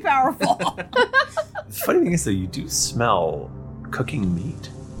 We're too powerful. The funny thing is, though, you do smell cooking meat.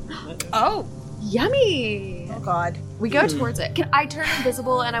 Oh. Yummy. Oh, God. We go towards it. Can I turn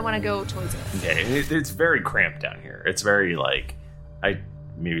invisible and I want to go towards it? Okay, it's very cramped down here. It's very, like, I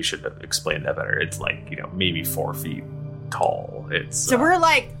maybe should have explained that better. It's like, maybe 4 feet tall. It's So we're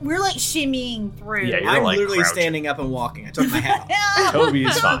like shimmying through. Yeah, I'm like literally crouching. standing up and walking. I took my hat off. Toby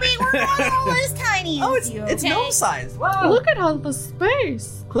is fine. Toby, we're not all as tiny Oh, as you, it's okay? gnome sized. Wow. Look at all the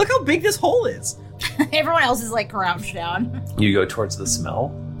space. Look how big this hole is. Everyone else is like crouched down. You go towards the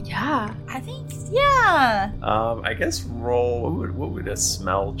smell. Yeah. I think, yeah. I guess roll. What would a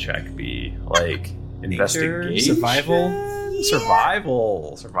smell check be? Like investigation, survival.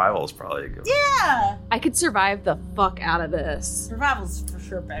 Survival is probably a good. Yeah. I could survive the fuck out of this. Survival's for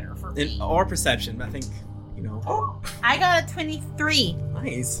sure better for me. Or perception. I think, I got a 23.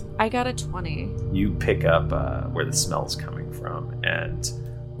 Nice. I got a 20. You pick up where the smell's coming from, and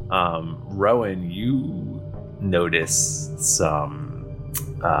Rowan, you notice some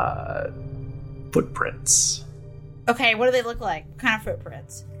footprints. Okay, what do they look like? What kind of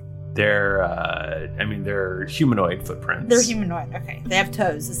footprints? They're humanoid footprints. They're humanoid. Okay, they have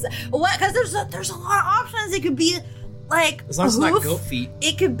toes. What? Because there's a lot of options. It could be like As long as it's a not hoof. goat feet.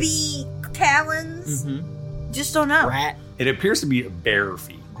 It could be talons. Just don't know. Rat. It appears to be bare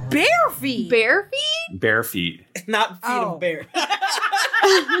feet. Bare feet. Bare feet? Bare feet. Not feet of bear.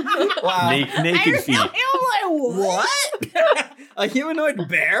 Wow. Naked feet. I'm like, what? A humanoid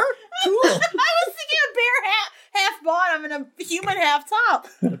bear? Cool. I was thinking a bear half bottom and a human half top.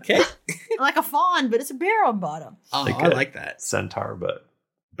 Okay. Like a fawn, but it's a bear on bottom. Oh, Like I a like that. Centaur, but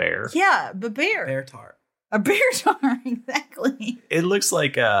bear. Yeah, but bear. Bear tar. A bear tar, exactly. It looks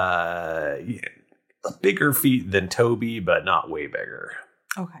like a bigger feet than Toby, but not way bigger.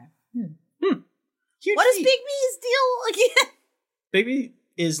 Okay. Huge What is feet. Big B's deal again? Baby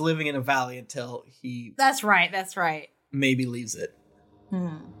is living in a valley until he That's right. maybe leaves it.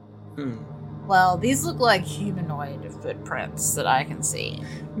 Well, these look like humanoid footprints that I can see.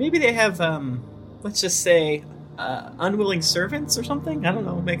 Maybe they have, let's just say, unwilling servants or something. I don't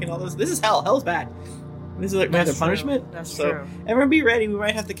know, making all this. This is hell. Hell's bad. This is like That's their true. punishment. That's so, true. Everyone be ready. We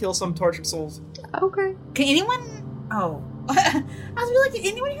might have to kill some tortured souls. Okay. Can anyone... Oh. I was like,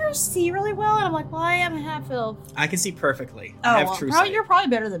 can anyone here see really well? And I'm like, well, I am half elf. I can see perfectly. Oh, I have well, true probably, sight. you're probably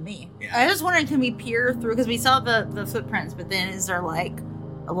better than me. Yeah. I just wondering, can we peer through? Because we saw the footprints, but then is there like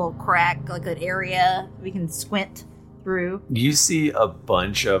a little crack, like an area we can squint through? You see a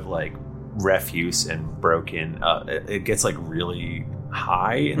bunch of like refuse and broken. It gets like really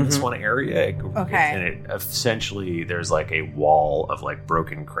high in this one area. Okay. And it essentially there's like a wall of like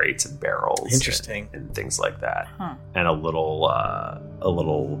broken crates and barrels. Interesting. And things like that. Huh. And a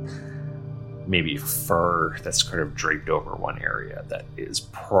little maybe fur that's kind of draped over one area that is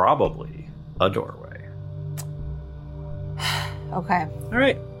probably a doorway. Okay. All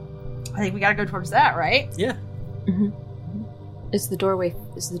right. I think we gotta go towards that, right? Yeah. Is the door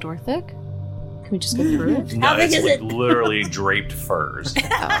thick? Can we just get through it? No, How big it's is like it? literally draped furs.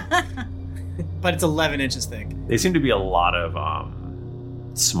 But it's 11 inches thick. They seem to be a lot of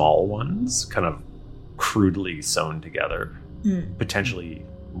small ones, kind of crudely sewn together. Potentially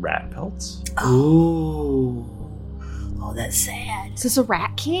rat pelts. Ooh. Oh, that's sad. Is this a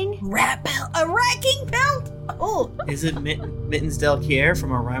rat king? Rat pelt. A rat king pelt? Oh. Is it Mittens Del Kier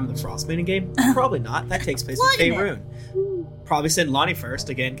from our Rime of the Frostmaiden game? Probably not. That takes place in Plugging it. Faerun. Probably send Lonnie first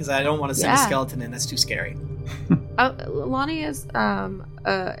again, because I don't want to send a Yeah. skeleton in. That's too scary. Lonnie is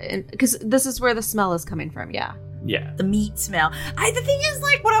because this is where the smell is coming from. Yeah. Yeah. The meat smell. The thing is,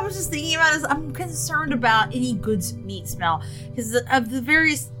 like, what I was just thinking about is I'm concerned about any good meat smell because of the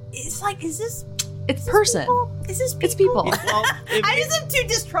various. It's like, is this It's person. Is this people? It's people. Well, I just am too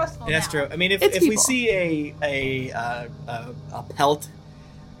distrustful. that's now. true. I mean, if It's we people. see a pelt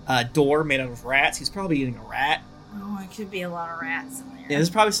door made out of rats, he's probably eating a rat. Oh, it could be a lot of rats in there. Yeah, this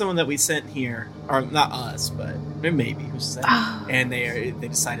is probably someone that we sent here, or not us, but maybe who sent, and they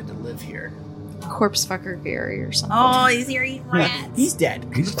decided to live here. Corpse fucker Gary or something. Oh, he's here eating rats. He's dead.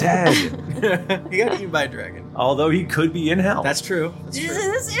 He's dead. He got eaten by a dragon. Although he could be in hell. That's true. That's true.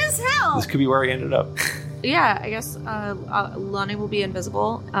 This is hell. This could be where he ended up. Yeah, I guess Lonnie will be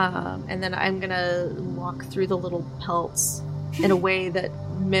invisible, and then I'm gonna walk through the little pelts in a way that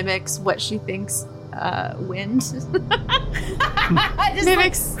mimics what she thinks wind.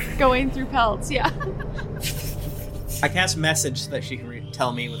 Mimics going through pelts, yeah. I cast message so that she can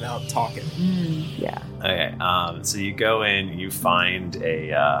tell me without talking. Yeah. Okay, so you go in, you find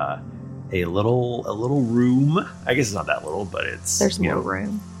a little room. I guess it's not that little, but it's There's more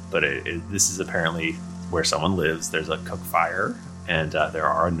room. But this is apparently where someone lives. There's a cook fire, and there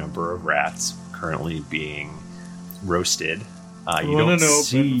are a number of rats currently being roasted. You don't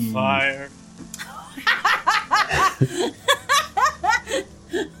see fire.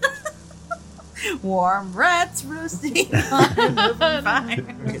 Warm rats roasting on an open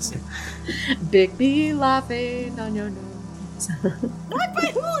fire. Big bee laughing on your nose. What by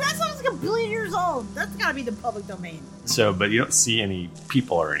who? That sounds like 1 billion years old. That's gotta be the public domain. So, but you don't see any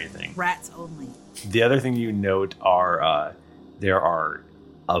people or anything. Rats only. The other thing you note are there are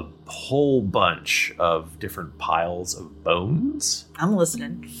a whole bunch of different piles of bones, I'm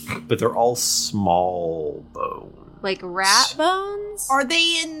listening. but they're all small bones. Like rat bones? Are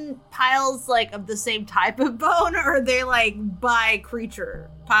they in piles like of the same type of bone, or are they like by creature?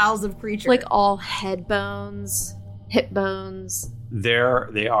 Piles of creature. Like all head bones, hip bones. They are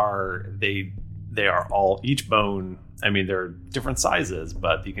all, each bone, I mean, they're different sizes,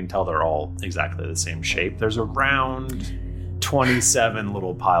 but you can tell they're all exactly the same shape. There's around 27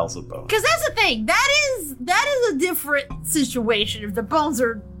 little piles of bones. Because that's the thing. That is a different situation if the bones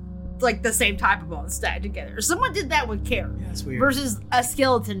are like the same type of bones stacked together. Someone did that with care. Yeah, that's weird. Versus a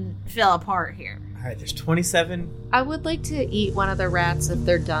skeleton fell apart here. All right, there's 27. I would like to eat one of the rats if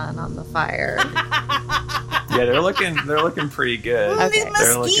they're done on the fire. Yeah, they're looking pretty good. These They're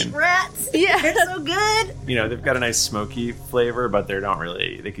mesquite looking, rats. Yeah, they're so good. you know, they've got a nice smoky flavor, but they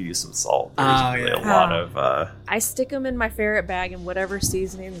could use some salt. There's Oh, really yeah. a lot of, I stick them in my ferret bag, and whatever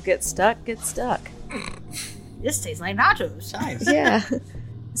seasonings get stuck. This tastes like nachos. Nice. Yeah.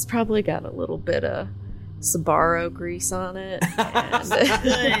 It's probably got a little bit of Sbarro grease on it. And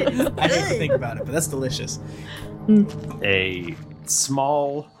I didn't think about it, but that's delicious. a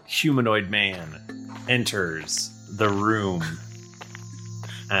small humanoid man enters the room,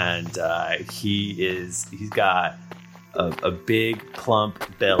 and he's got a big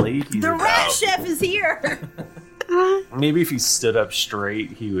plump belly. He's The rat about- chef is here. Maybe if he stood up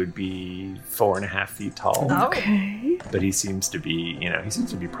straight, he would be 4.5 feet tall. okay. But he seems to be,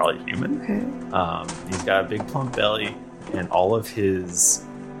 probably human. Okay. He's got a big plump belly, and all of his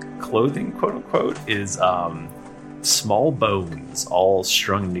clothing, quote unquote, is small bones all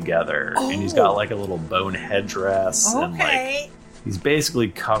strung together. And he's got like a little bone headdress, and like he's basically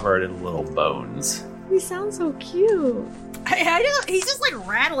covered in little bones. He sounds so cute. He's just like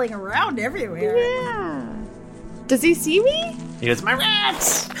rattling around everywhere. Yeah. Does he see me? He goes, "My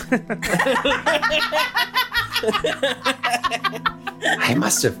rats!" I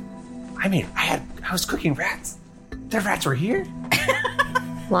must have. I mean, I was cooking rats. The rats were here.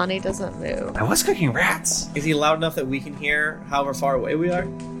 Lonnie doesn't move. I was cooking rats. Is he loud enough that we can hear however far away we are?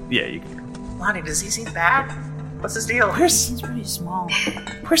 Yeah, you can hear him. Lonnie, does he seem bad? What's his deal? He's pretty small. He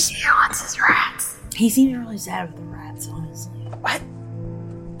wants his rats. He seems really sad with the rats, honestly. What?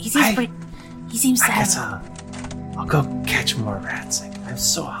 He seems I sad. guess I'll go catch more rats. I'm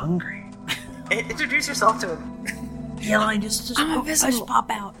so hungry. Introduce yourself to him. Yeah, like just pop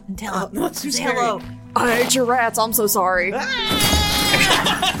out and tell him. No, it's too Say scary. hello. I ate your rats. I'm so sorry.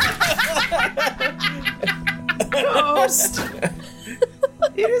 Ghost.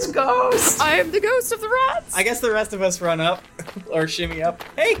 It is Ghost. I am the ghost of the rats. I guess the rest of us run up or shimmy up.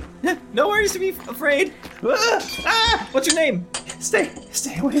 Hey, no worries to be afraid. What's your name? Stay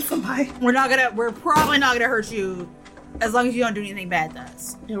away from my. We're probably not gonna hurt you as long as you don't do anything bad to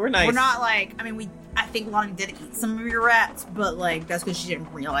us. Yeah, we're nice. We're not like, I think Lonnie did eat some of your rats, but like that's because she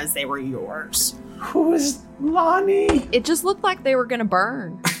didn't realize they were yours. Who is Lonnie? It just looked like they were gonna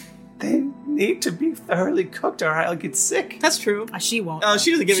burn. They need to be thoroughly cooked or I'll get sick. That's true. She won't. Oh,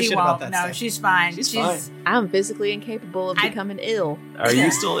 she doesn't give a shit about that No, stuff. she's fine. She's fine. I'm physically incapable of becoming ill. Are you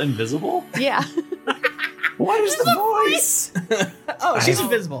still invisible? Yeah. What is the voice? Oh, she's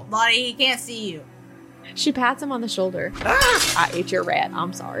invisible. Lonnie, he can't see you. She pats him on the shoulder. I ate your rat.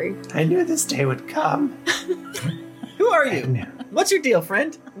 I'm sorry. I knew this day would come. Who are you? What's your deal,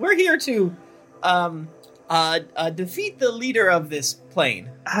 friend? We're here to defeat the leader of this plane.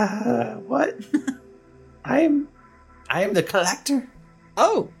 What? I am the collector.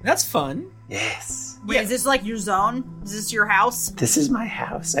 Oh, that's fun. Yes. Wait, is this like your zone? Is this your house? This is my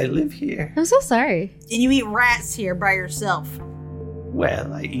house. I live here. I'm so sorry. And you eat rats here by yourself.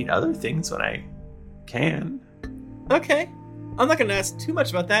 Well, I eat other things when I can. Okay. I'm not going to ask too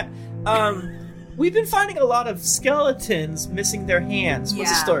much about that. We've been finding a lot of skeletons missing their hands. What's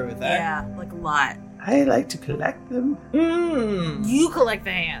the story with that? Yeah, like a lot. I like to collect them. You collect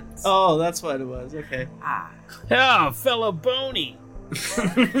the hands. Oh, that's what it was. Okay. Oh, fellow Boney.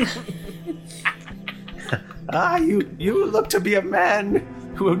 You look to be a man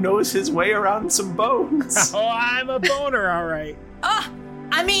who knows his way around some bones. Oh, I'm a boner, all right.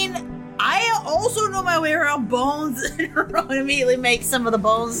 I mean, I also know my way around bones and immediately make some of the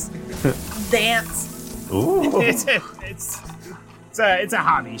bones dance. Ooh. It's a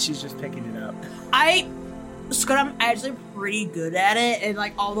hobby. She's just picking it up. Scott, I'm actually pretty good at it, and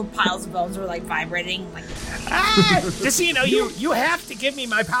like all the piles of bones are like vibrating. Like, just so you know, you have to give me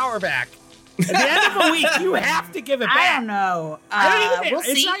my power back. At the end of the week, you have to give it back. I don't know.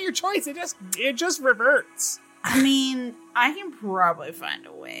 It's see. not your choice. It just reverts. I mean, I can probably find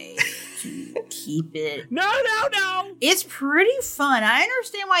a way to keep it. No. It's pretty fun. I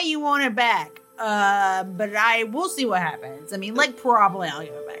understand why you want it back. But we'll see what happens. I mean, like, probably I'll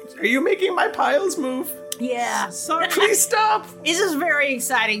give it back to you. Are you making my piles move? Yeah. Sorry. Please stop. It's just very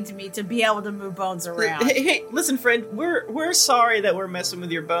exciting to me to be able to move bones around. Hey, listen, friend. We're sorry that we're messing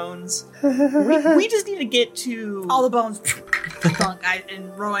with your bones. we just need to get to all the bones.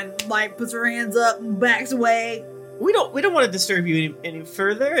 And Rowan like puts her hands up and backs away. We don't want to disturb you any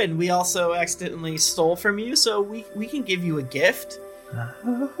further, and we also accidentally stole from you, so we can give you a gift. Do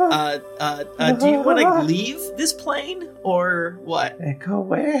you want to leave this plane or what? Go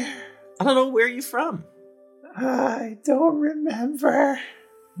where? I don't know. Where are you from? I don't remember.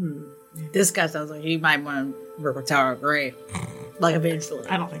 This guy sounds like he might want to work with Tower of Great. Like eventually.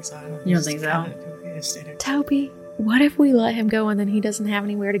 I don't think so. You don't think so? Toby, what if we let him go and then he doesn't have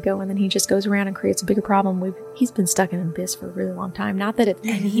anywhere to go and then he just goes around and creates a bigger problem? He's been stuck in an abyss for a really long time. Not that it...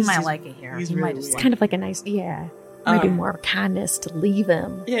 And he might like it here. He might just it's kind of like a nice... Yeah. Might be more of a kindness to leave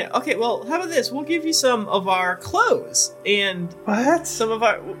him. Yeah, okay, well, how about this? We'll give you some of our clothes and some of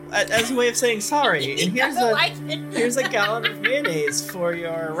our as a way of saying sorry. And here's a gallon of mayonnaise for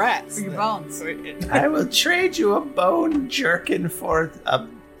your rats. For your bones. I will trade you a bone jerkin for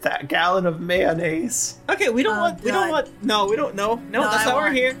that gallon of mayonnaise. Okay, no, that's not why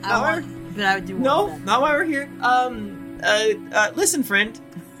we're here. Not why we're here. Listen, friend.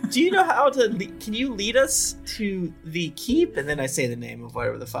 Do you know how to... Can you lead us to the keep? And then I say the name of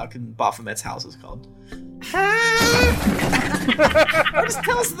whatever the fucking Baphomet's house is called. Or just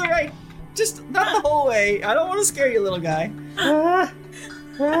tell us the right... Just not the whole way. I don't want to scare you, little guy.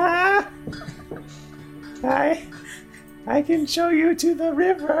 I can show you to the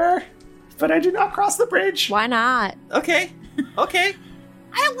river, but I do not cross the bridge. Why not? Okay.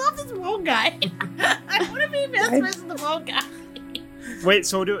 I love this bone guy. I want to be best friends with the bone guy. Wait,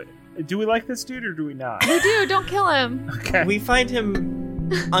 so do we like this dude or do we not? We do. Don't kill him. Okay. We find him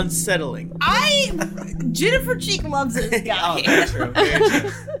unsettling. Jennifer Cheek loves this guy. That's true.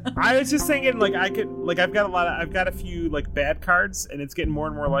 I was just thinking, like, I've got a few like bad cards, and it's getting more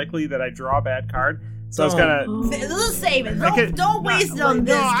and more likely that I draw a bad card. So I was gonna let's save it. Don't waste it on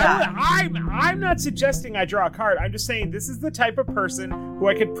this guy. I'm not suggesting I draw a card. I'm just saying this is the type of person who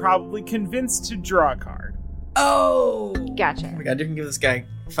I could probably convince to draw a card. Oh, gotcha. Oh my god, you can give this guy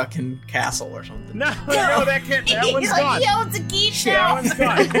fucking castle or something. No, that can't. That one's gone. He owns a key That one's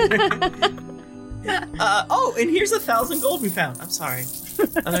gone. And here's 1,000 gold we found. I'm sorry.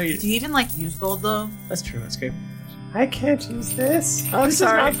 I know you. Do you even like use gold though? That's true. That's great. I can't use this. I'm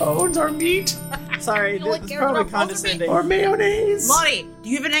sorry. Is my bones or meat. Sorry, this is probably condescending. Or mayonnaise. Monty, do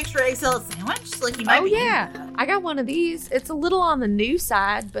you have an extra egg salad sandwich? Like you might be. Yeah, I got one of these. It's a little on the new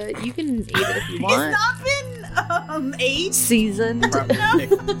side, but you can eat it if you want. It's not been aged. Seasoned.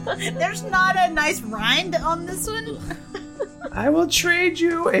 There's not a nice rind on this one. I will trade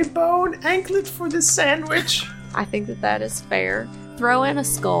you a bone anklet for this sandwich. I think that is fair. Throw in a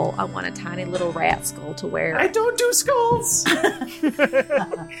skull. I want a tiny little rat skull to wear. I don't do skulls.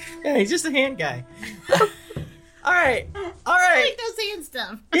 Yeah, he's just a hand guy. All right. I like those hand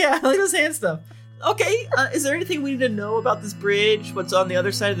stuff. Yeah, I like those hand stuff. Okay, is there anything we need to know about this bridge? What's on the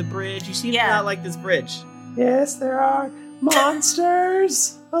other side of the bridge? You seem to not like this bridge. Yes, there are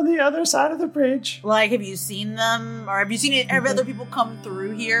monsters. on the other side of the bridge. Like, have you seen them? Or have you seen have other people come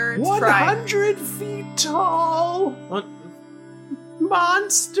through here? To try? 100 feet tall. What?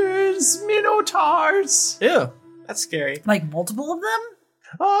 Monsters, minotaurs. Ew, that's scary. Like multiple of them?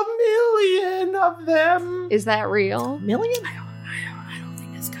 1,000,000 of them. Is that real? Million? I don't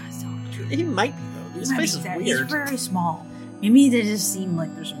think this guy's telling the truth. He might be, though. This place is He's weird. very small. Maybe they just seem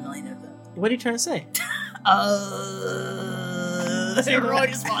like there's a million of them. What are you trying to say? Everyone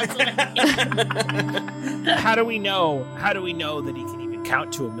just walks away. How do we know? How do we know that he can even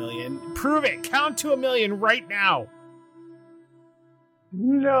count to 1,000,000? Prove it. Count to 1,000,000 right now.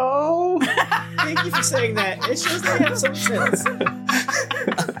 No. Thank you for saying that. It shows they have some sense.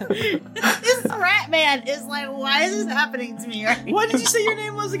 This rat man is like, why is this happening to me? Right? What did you say your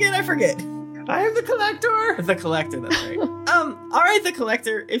name was again? I forget. I am the collector. The collector, that's right. All right, the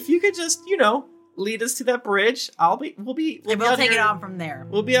collector. If you could just, lead us to that bridge, we'll take it on from there.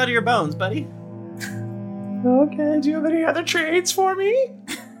 We'll be out of your bones, buddy. Okay. Do you have any other trades for me?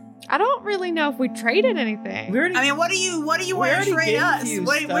 I don't really know if we traded anything. What do you want to trade us?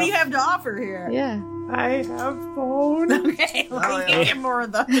 What do you have to offer here? Yeah. I have bones. Okay, well, you get more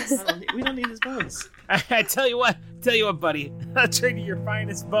of those. We don't need his bones. I tell you what, buddy. I'll trade you your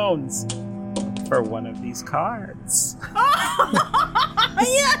finest bones for one of these cards.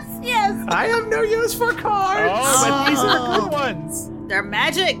 Yes. I have no use for cards. Oh, but these are good ones. They're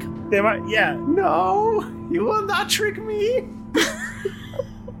magic. They might, yeah. No, you will not trick me.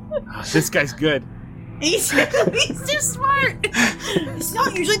 This guy's good. He's too smart. It's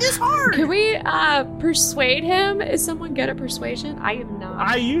not usually this hard. Can we persuade him? Is someone good at persuasion? I am not.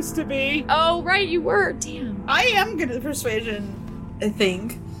 I used to be. Oh, right, you were. Damn. I am good at persuasion, I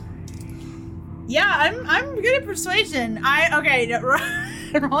think. Yeah, I'm good at persuasion.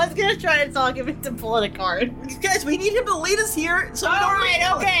 Rowan's gonna try to talk him into pulling a card. Guys, we need him to lead us here. So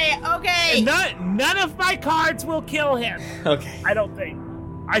Okay. None of my cards will kill him. Okay. I don't think.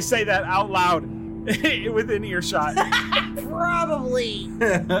 I say that out loud within earshot. Probably.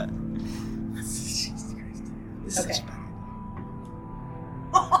 Okay.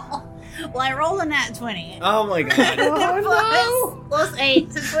 Well, I rolled a nat 20. Oh my god. Plus 8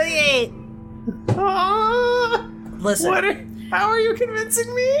 to 28. Listen. How are you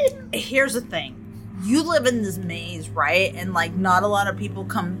convincing me? Here's the thing. You live in this maze, right? And not a lot of people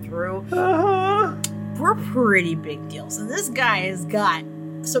come through. We're a pretty big deal. So this guy has got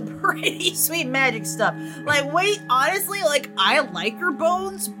some pretty sweet magic stuff. Honestly, I like your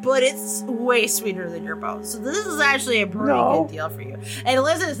bones, but it's way sweeter than your bones. So this is actually a pretty good deal for you. And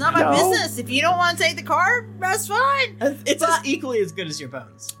listen, it's not my business. If you don't want to take the card, that's fine. It's equally as good as your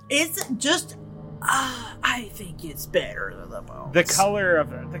bones. It's just, I think it's better than the bones. The color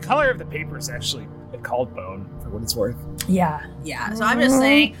of the paper is actually called bone, for what it's worth. Yeah. So I'm just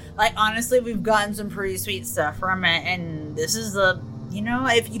saying, honestly, we've gotten some pretty sweet stuff from it, and this is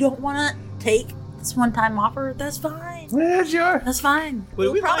if you don't want to take this one-time offer, that's fine. Yeah, sure. That's fine.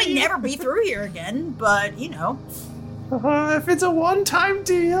 We'll probably never be through here again, but, if it's a one-time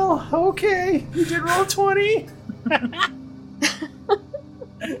deal, okay. You did roll 20.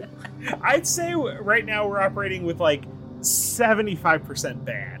 I'd say right now we're operating with 75%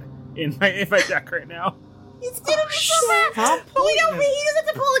 bad in my deck right now. He's gonna be so bad. But he doesn't have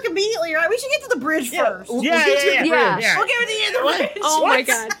to pull immediately, right? We should get to the bridge first. Yeah. We'll get to the end of the bridge. Oh my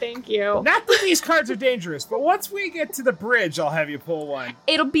god, thank you. Not that these cards are dangerous, but once we get to the bridge, I'll have you pull one.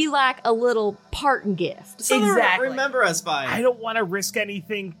 It'll be like a little parting gift. So exactly. Remember us by. I don't want to risk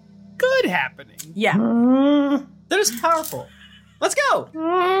anything good happening. Yeah. That is powerful. Let's go.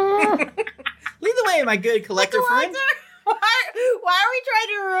 Lead the way, my good collector friend. Why are we trying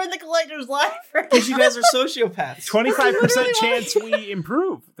to ruin the collector's life? Because you guys are sociopaths. 25% chance we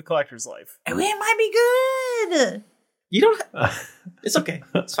improve the collector's life. It might be good. You don't. It's okay.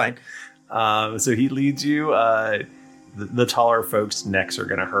 It's fine. So he leads you. The taller folks' necks are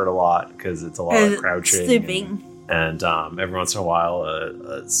going to hurt a lot because it's a lot of crouching. Stooping. And every once in a while,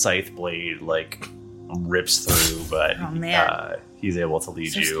 a scythe blade rips through, but he's able to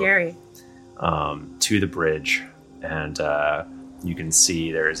lead you scary. To the bridge. And you can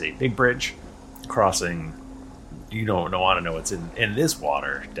see there is a big bridge crossing. You don't want to know what's in this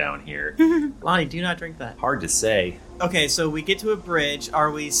water down here. Lonnie, do not drink that. Hard to say. Okay, so we get to a bridge.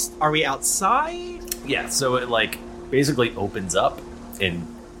 Are we outside? Yeah, so it basically opens up, and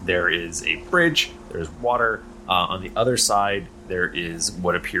there is a bridge. There's water. On the other side, there is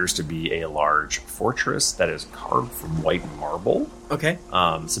what appears to be a large fortress that is carved from white marble. Okay.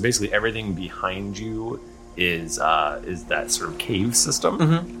 So basically, everything behind you is that sort of cave system.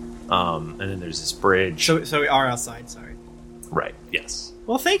 Mm-hmm. And then there's this bridge. So we are outside. Sorry. Right. Yes.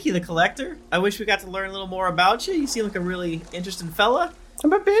 Well, thank you, the collector. I wish we got to learn a little more about you. You seem like a really interesting fella.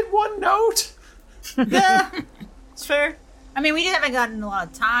 I'm a bit one note. Yeah, it's fair. I mean, we haven't gotten a lot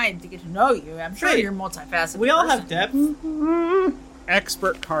of time to get to know you. I'm sure you're multifaceted. We all have depth.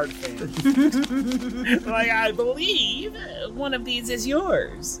 Expert card fan. Like, I believe one of these is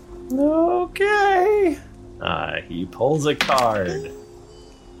yours. Okay. He pulls a card.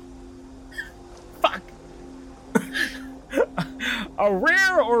 Fuck. A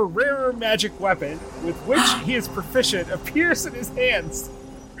rare or rarer magic weapon with which he is proficient appears in his hands.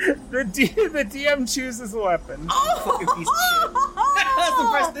 The DM chooses a weapon. Fucking piece of shit. That's the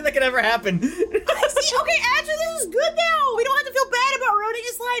best thing that could ever happen. I see. Okay, actually, this is good now. We don't have to feel bad about ruining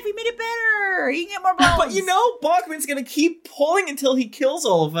his life. We made it better. He can get more bones. But you know, Bachman's gonna keep pulling until he kills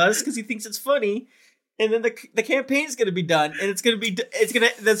all of us because he thinks it's funny, and then the campaign's gonna be done, and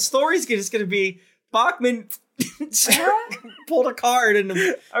the story's just gonna be Bachman pulled a card and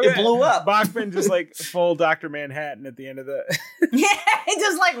it blew up. Bachman just like full Dr. Manhattan at the end of the. Yeah,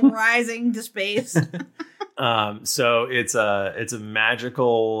 just like rising to space. So it's a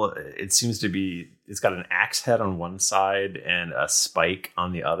magical. It seems to be. It's got an axe head on one side and a spike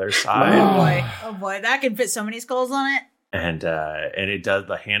on the other side. Oh boy, that can fit so many skulls on it. And it does.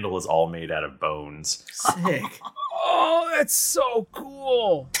 The handle is all made out of bones. Sick. Oh, that's so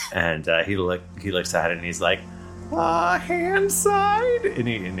cool. And he looks at it and he's like, hand side, and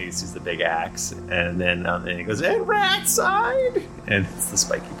he sees the big axe, and then he goes, and rat side, and it's the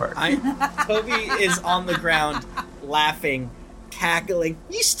spiky part. Toby is on the ground laughing, cackling.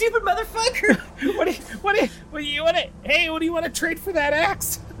 You stupid motherfucker! What do you want to? Hey, what do you want to trade for that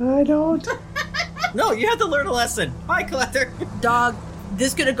axe? I don't. No, you have to learn a lesson. Bye, collector. Dog,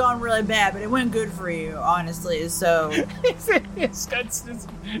 this could have gone really bad, but it went good for you, honestly. So his guts just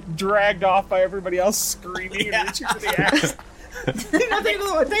dragged off by everybody else screaming and reaching for the axe. Take another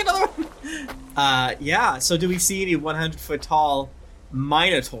one. Yeah. So, do we see any 100-foot tall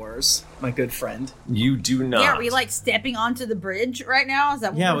minotaurs, my good friend? You do not. Yeah, are we like stepping onto the bridge right now? Is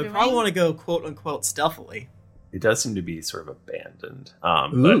that what we're doing? We probably want to go quote unquote stealthily. It does seem to be sort of abandoned.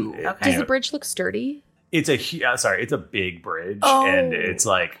 Ooh. But Does the bridge look sturdy? It's a big bridge, and it's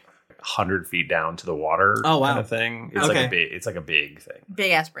like 100 feet down to the water. Oh, wow. Kind of thing. It's like a big thing.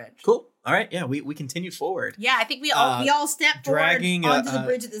 Big ass bridge. Cool. All right. Yeah, we continue forward. Yeah, I think we all step forward dragging, onto the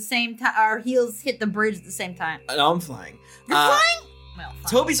bridge at the same time. Our heels hit the bridge at the same time. I'm flying. You're flying? Well, fine.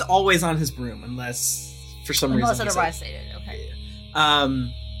 Toby's always on his broom, unless for some reason. Unless otherwise stated. Okay.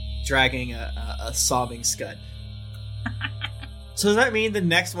 Dragging a sobbing Scud. So does that mean the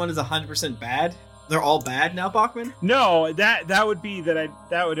next one is 100% bad? They're all bad now, Bachman? No, that would be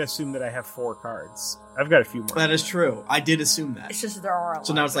that would assume that I have 4 cards. I've got a few more. That is true. I did assume that. It's just there are a lot.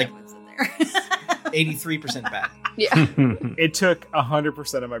 So now it's like in there. 83% bad. Yeah. It took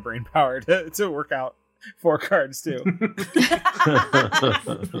 100% of my brain power to work out 4 cards too.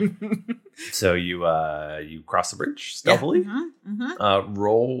 So you cross the bridge stealthily. Yeah. Mm-hmm.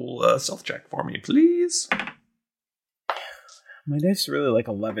 Roll a stealth check for me, please. My dice really like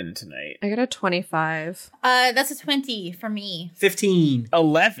 11 tonight. I got a 25. That's a 20 for me. 15.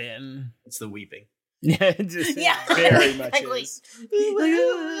 11. It's the weeping. Yeah, just Yeah, very much exactly. is.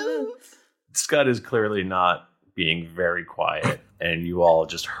 Scott is clearly not being very quiet, and you all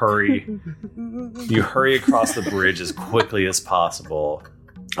just hurry. You hurry across the bridge as quickly as possible.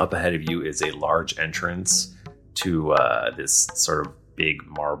 Up ahead of you is a large entrance to this sort of big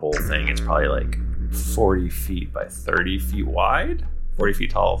marble thing. It's probably like 40 feet by 30 feet wide. 40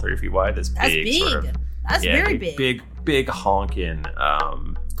 feet tall, 30 feet wide. That's big. Sort of, That's very big. Big honkin'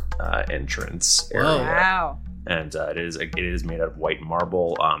 entrance area. Oh, wow. And it is made out of white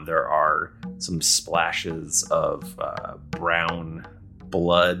marble. There are some splashes of brown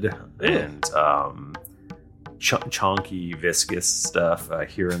blood and chunky, viscous stuff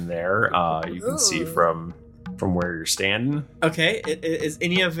here and there. You can see from where you're standing. Okay, is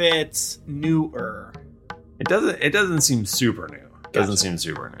any of it newer? It doesn't seem super new. It doesn't seem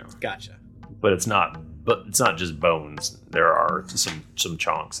super new. Gotcha. But it's not just bones. There are some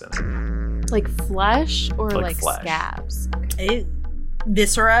chunks in it. Like flesh or like flesh. scabs? Ew.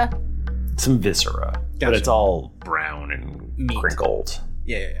 Viscera? Some viscera. Gotcha. But it's all brown and Meat. crinkled.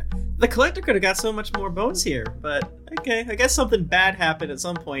 Yeah. The collector could have got so much more bones here, but okay. I guess something bad happened at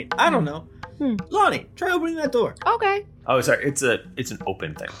some point. I don't know. Lonnie, try opening that door. Okay. Oh, sorry. It's an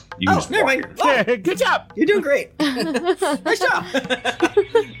open thing. You can just never walk mind. in. Oh, Good job. you're doing great. Nice job.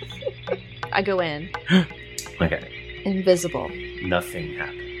 I go in. Okay. Invisible. Nothing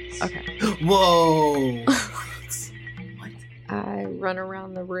happens. Okay. Whoa. I run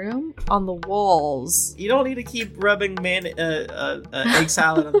around the room on the walls. You don't need to keep rubbing egg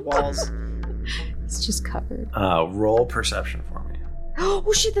salad on the walls. It's just covered. Roll perception for me.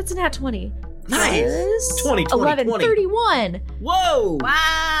 Oh shit, that's an at 20. Nice. 20, 11, 20. 31. Whoa.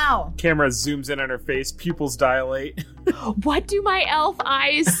 Wow. Camera zooms in on her face, pupils dilate. What do my elf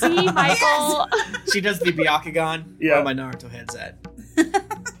eyes see, Michael? She does the Byakugan where my Naruto head's at.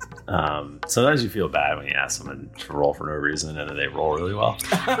 Sometimes you feel bad when you ask someone to roll for no reason and then they roll really well.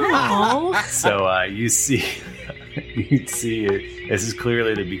 Oh. So you see this is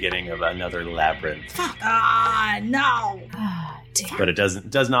clearly the beginning of another labyrinth. No. But it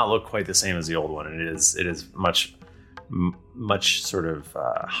does not look quite the same as the old one. It is much sort of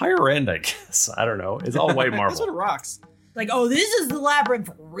higher end, I guess. I don't know. It's all white marble. That's what it rocks. Like, oh, this is the labyrinth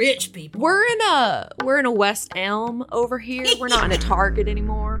for rich people. We're in a West Elm over here. We're not in a Target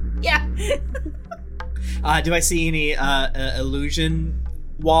anymore. Yeah. Do I see any illusion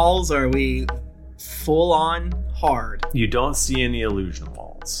walls, or are we full on hard? You don't see any illusion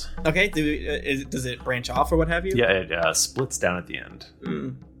walls. Okay. Does it branch off or what have you? Yeah, it splits down at the end.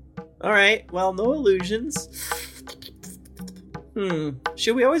 All right. Well, no illusions.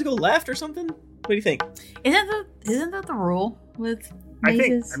 Should we always go left or something? What do you think? Isn't that the rule with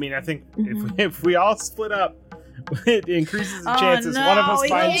mazes? I think if we all split up, it increases the chances one of us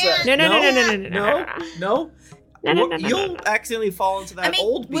finds it. No. You'll accidentally fall into that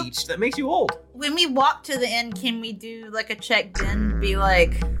old beach that makes you old. When we walk to the end, can we do like a check then? Be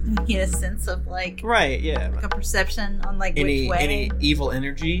like, get a sense of like, right? Yeah, like a perception on like which way. Any evil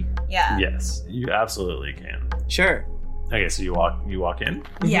energy? Yeah. Yes, you absolutely can. Sure. Okay, so you walk in?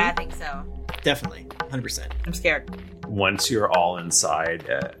 Yeah, I think so. Definitely, 100%. I'm scared. Once you're all inside,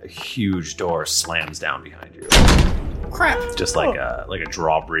 a huge door slams down behind you. Crap! Just like a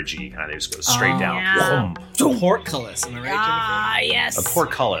drawbridgey kind of just goes straight down. Yeah. Portcullis, am I right, Jennifer? Yes. A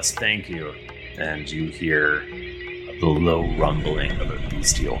portcullis, thank you. And you hear the low rumbling of a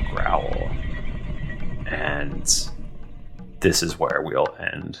bestial growl. And this is where we'll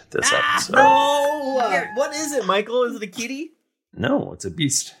end this episode. No! What is it, Michael? Is it a kitty? No, it's a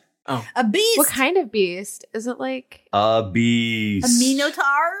beast. Oh. A beast? What kind of beast? Is it like a beast? A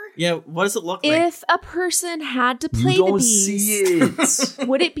minotaur? Yeah, what does it look like? If a person had to play you don't the beast, see it.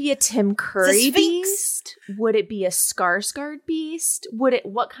 would it be a Tim Curry beast? Would it be a Skarsgård beast?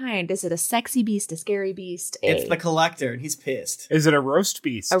 What kind? Is it a sexy beast, a scary beast? It's the collector, and he's pissed. Is it a roast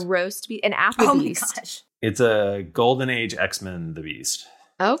beast? A roast beast? An apple beast? Oh my gosh. It's a Golden Age X-Men the Beast.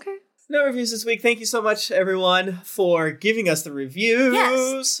 Okay. No reviews this week. Thank you so much, everyone, for giving us the reviews.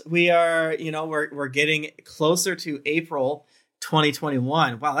 Yes. We are, we're getting closer to April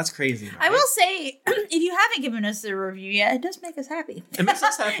 2021. Wow, that's crazy. Right? I will say, if you haven't given us a review yet, it does make us happy. It makes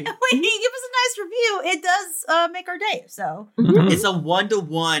us happy. When you give us a nice review, it does make our day. So It's a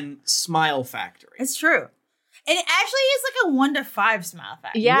 1-to-1 smile factory. it's true. And it actually is like a 1 to 5 smile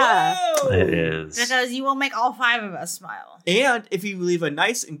factory. Yeah. Whoa! It is. Because you will make all 5 of us smile. And if you leave a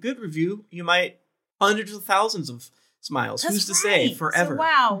nice and good review, you might hundreds of thousands of smiles. That's Who's to say? right. Forever. So,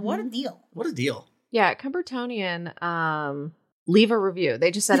 wow, what a deal. What a deal. Yeah, Cumbertonian, leave a review. They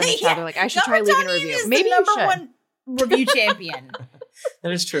just said in the chat, they're like, I should try leaving a Cumbertonian review. is Maybe the you should. number 1 review champion.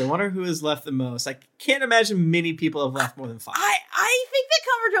 That is true. I wonder who has left the most. I can't imagine many people have left more than 5. I think that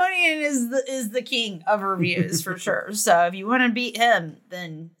Cumbertonian is the king of reviews for sure. So if you want to beat him,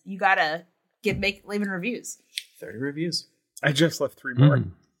 then you gotta leaving reviews. 30 reviews. I just left 3 more. You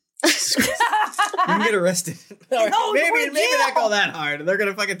can get arrested. All right, No, maybe jail. not go that hard. They're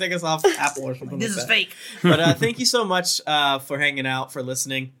gonna fucking take us off Apple or something. This like is that. fake. But thank you so much for hanging out, for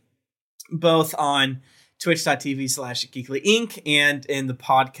listening, both on twitch.tv/Geekly Inc. and in the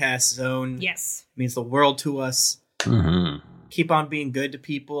podcast zone. Yes. It means the world to us. Mm-hmm. Keep on being good to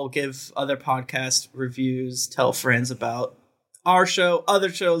people. Give other podcast reviews. Tell friends about our show, other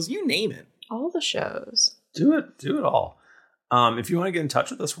shows, you name it. All the shows. Do it all. If you want to get in touch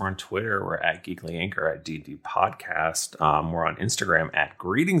with us, we're on Twitter. We're at Geekly Inc. or at DD Podcast. We're on Instagram at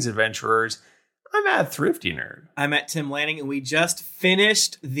Greetings Adventurers. I'm at Thrifty Nerd. I'm at Tim Lanning, and we just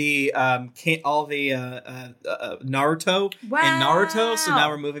finished the Naruto and Naruto. So now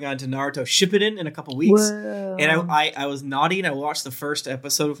we're moving on to Naruto Shippuden in a couple weeks. Whoa. And I was naughty, and I watched the first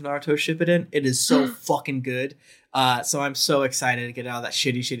episode of Naruto Shippuden. It is so fucking good. So I'm so excited to get out of that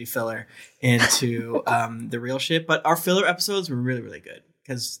shitty filler into the real shit. But our filler episodes were really, really good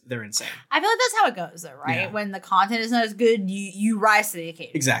because they're insane. I feel like that's how it goes, though, right? Yeah. When the content is not as good, you rise to the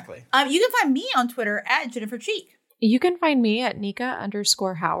occasion. Exactly. You can find me on Twitter at Jennifer Cheek. You can find me at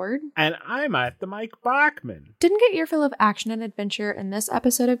Nika_Howard. And I'm at the Mike Bachman. Didn't get your fill of action and adventure in this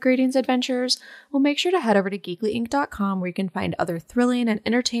episode of Greetings Adventures? Well, make sure to head over to geeklyinc.com where you can find other thrilling and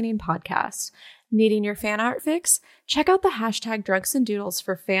entertaining podcasts. Needing your fan art fix? Check out the hashtag Drunks and Doodles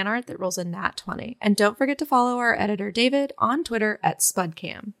for fan art that rolls a nat 20. And don't forget to follow our editor David on Twitter at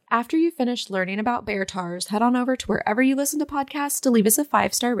SpudCam. After you finish learning about bear tars, head on over to wherever you listen to podcasts to leave us a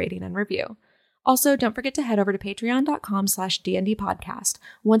 5-star rating and review. Also, don't forget to head over to patreon.com/DND podcast.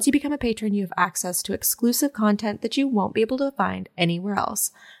 Once you become a patron, you have access to exclusive content that you won't be able to find anywhere else.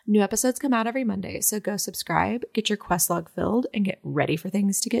 New episodes come out every Monday, so go subscribe, get your quest log filled, and get ready for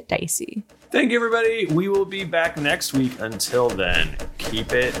things to get dicey. Thank you, everybody. We will be back next week. Until then,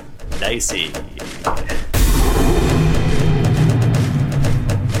 keep it dicey.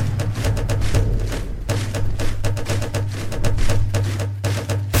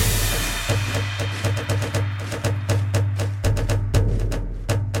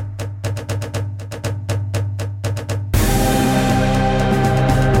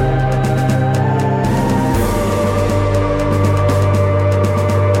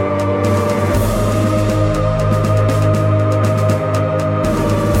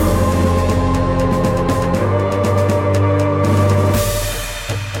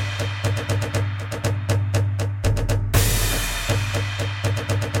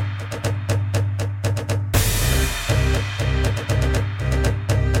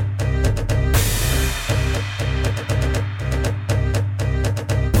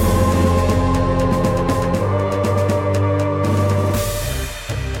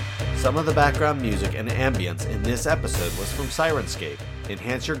 Some of the background music and ambience in this episode was from Sirenscape.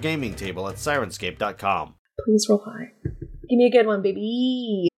 Enhance your gaming table at Sirenscape.com. Please roll high. Give me a good one,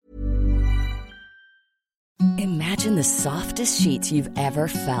 baby. Imagine the softest sheets you've ever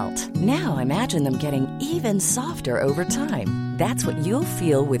felt. Now imagine them getting even softer over time. That's what you'll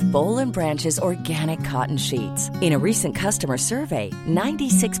feel with Boll & Branch's organic cotton sheets. In a recent customer survey,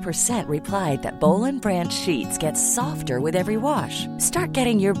 96% replied that Boll & Branch sheets get softer with every wash. Start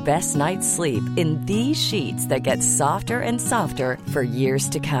getting your best night's sleep in these sheets that get softer and softer for years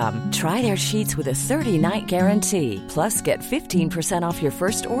to come. Try their sheets with a 30-night guarantee. Plus, get 15% off your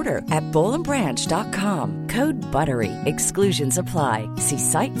first order at bollandbranch.com. Code BUTTERY. Exclusions apply. See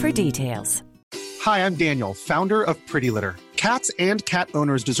site for details. Hi, I'm Daniel, founder of Pretty Litter. Cats and cat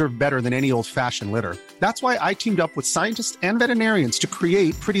owners deserve better than any old-fashioned litter. That's why I teamed up with scientists and veterinarians to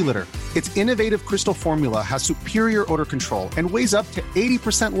create Pretty Litter. Its innovative crystal formula has superior odor control and weighs up to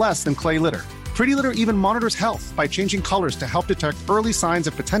 80% less than clay litter. Pretty Litter even monitors health by changing colors to help detect early signs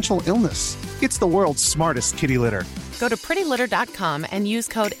of potential illness. It's the world's smartest kitty litter. Go to prettylitter.com and use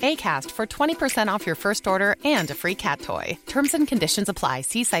code ACAST for 20% off your first order and a free cat toy. Terms and conditions apply.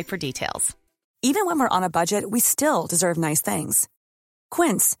 See site for details. Even when we're on a budget, we still deserve nice things.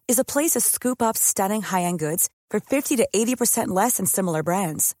 Quince is a place to scoop up stunning high-end goods for 50 to 80% less than similar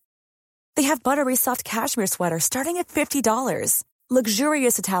brands. They have buttery soft cashmere sweaters starting at $50,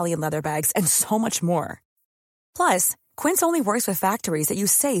 luxurious Italian leather bags, and so much more. Plus, Quince only works with factories that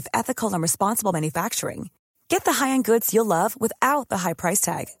use safe, ethical, and responsible manufacturing. Get the high-end goods you'll love without the high price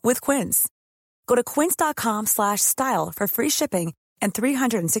tag with Quince. Go to quince.com/style for free shipping and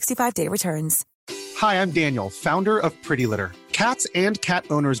 365-day returns. Hi, I'm Daniel, founder of Pretty Litter. Cats and cat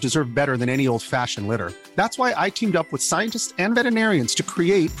owners deserve better than any old-fashioned litter. That's why I teamed up with scientists and veterinarians to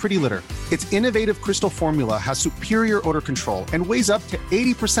create Pretty Litter. Its innovative crystal formula has superior odor control and weighs up to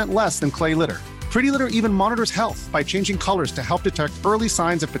 80% less than clay litter. Pretty Litter even monitors health by changing colors to help detect early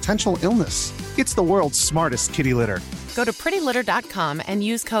signs of potential illness. It's the world's smartest kitty litter. Go to prettylitter.com and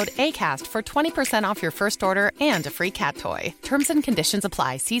use code ACAST for 20% off your first order and a free cat toy. Terms and conditions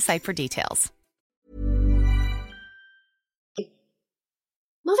apply. See site for details.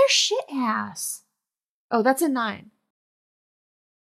 Mother shit ass. Oh, that's a 9.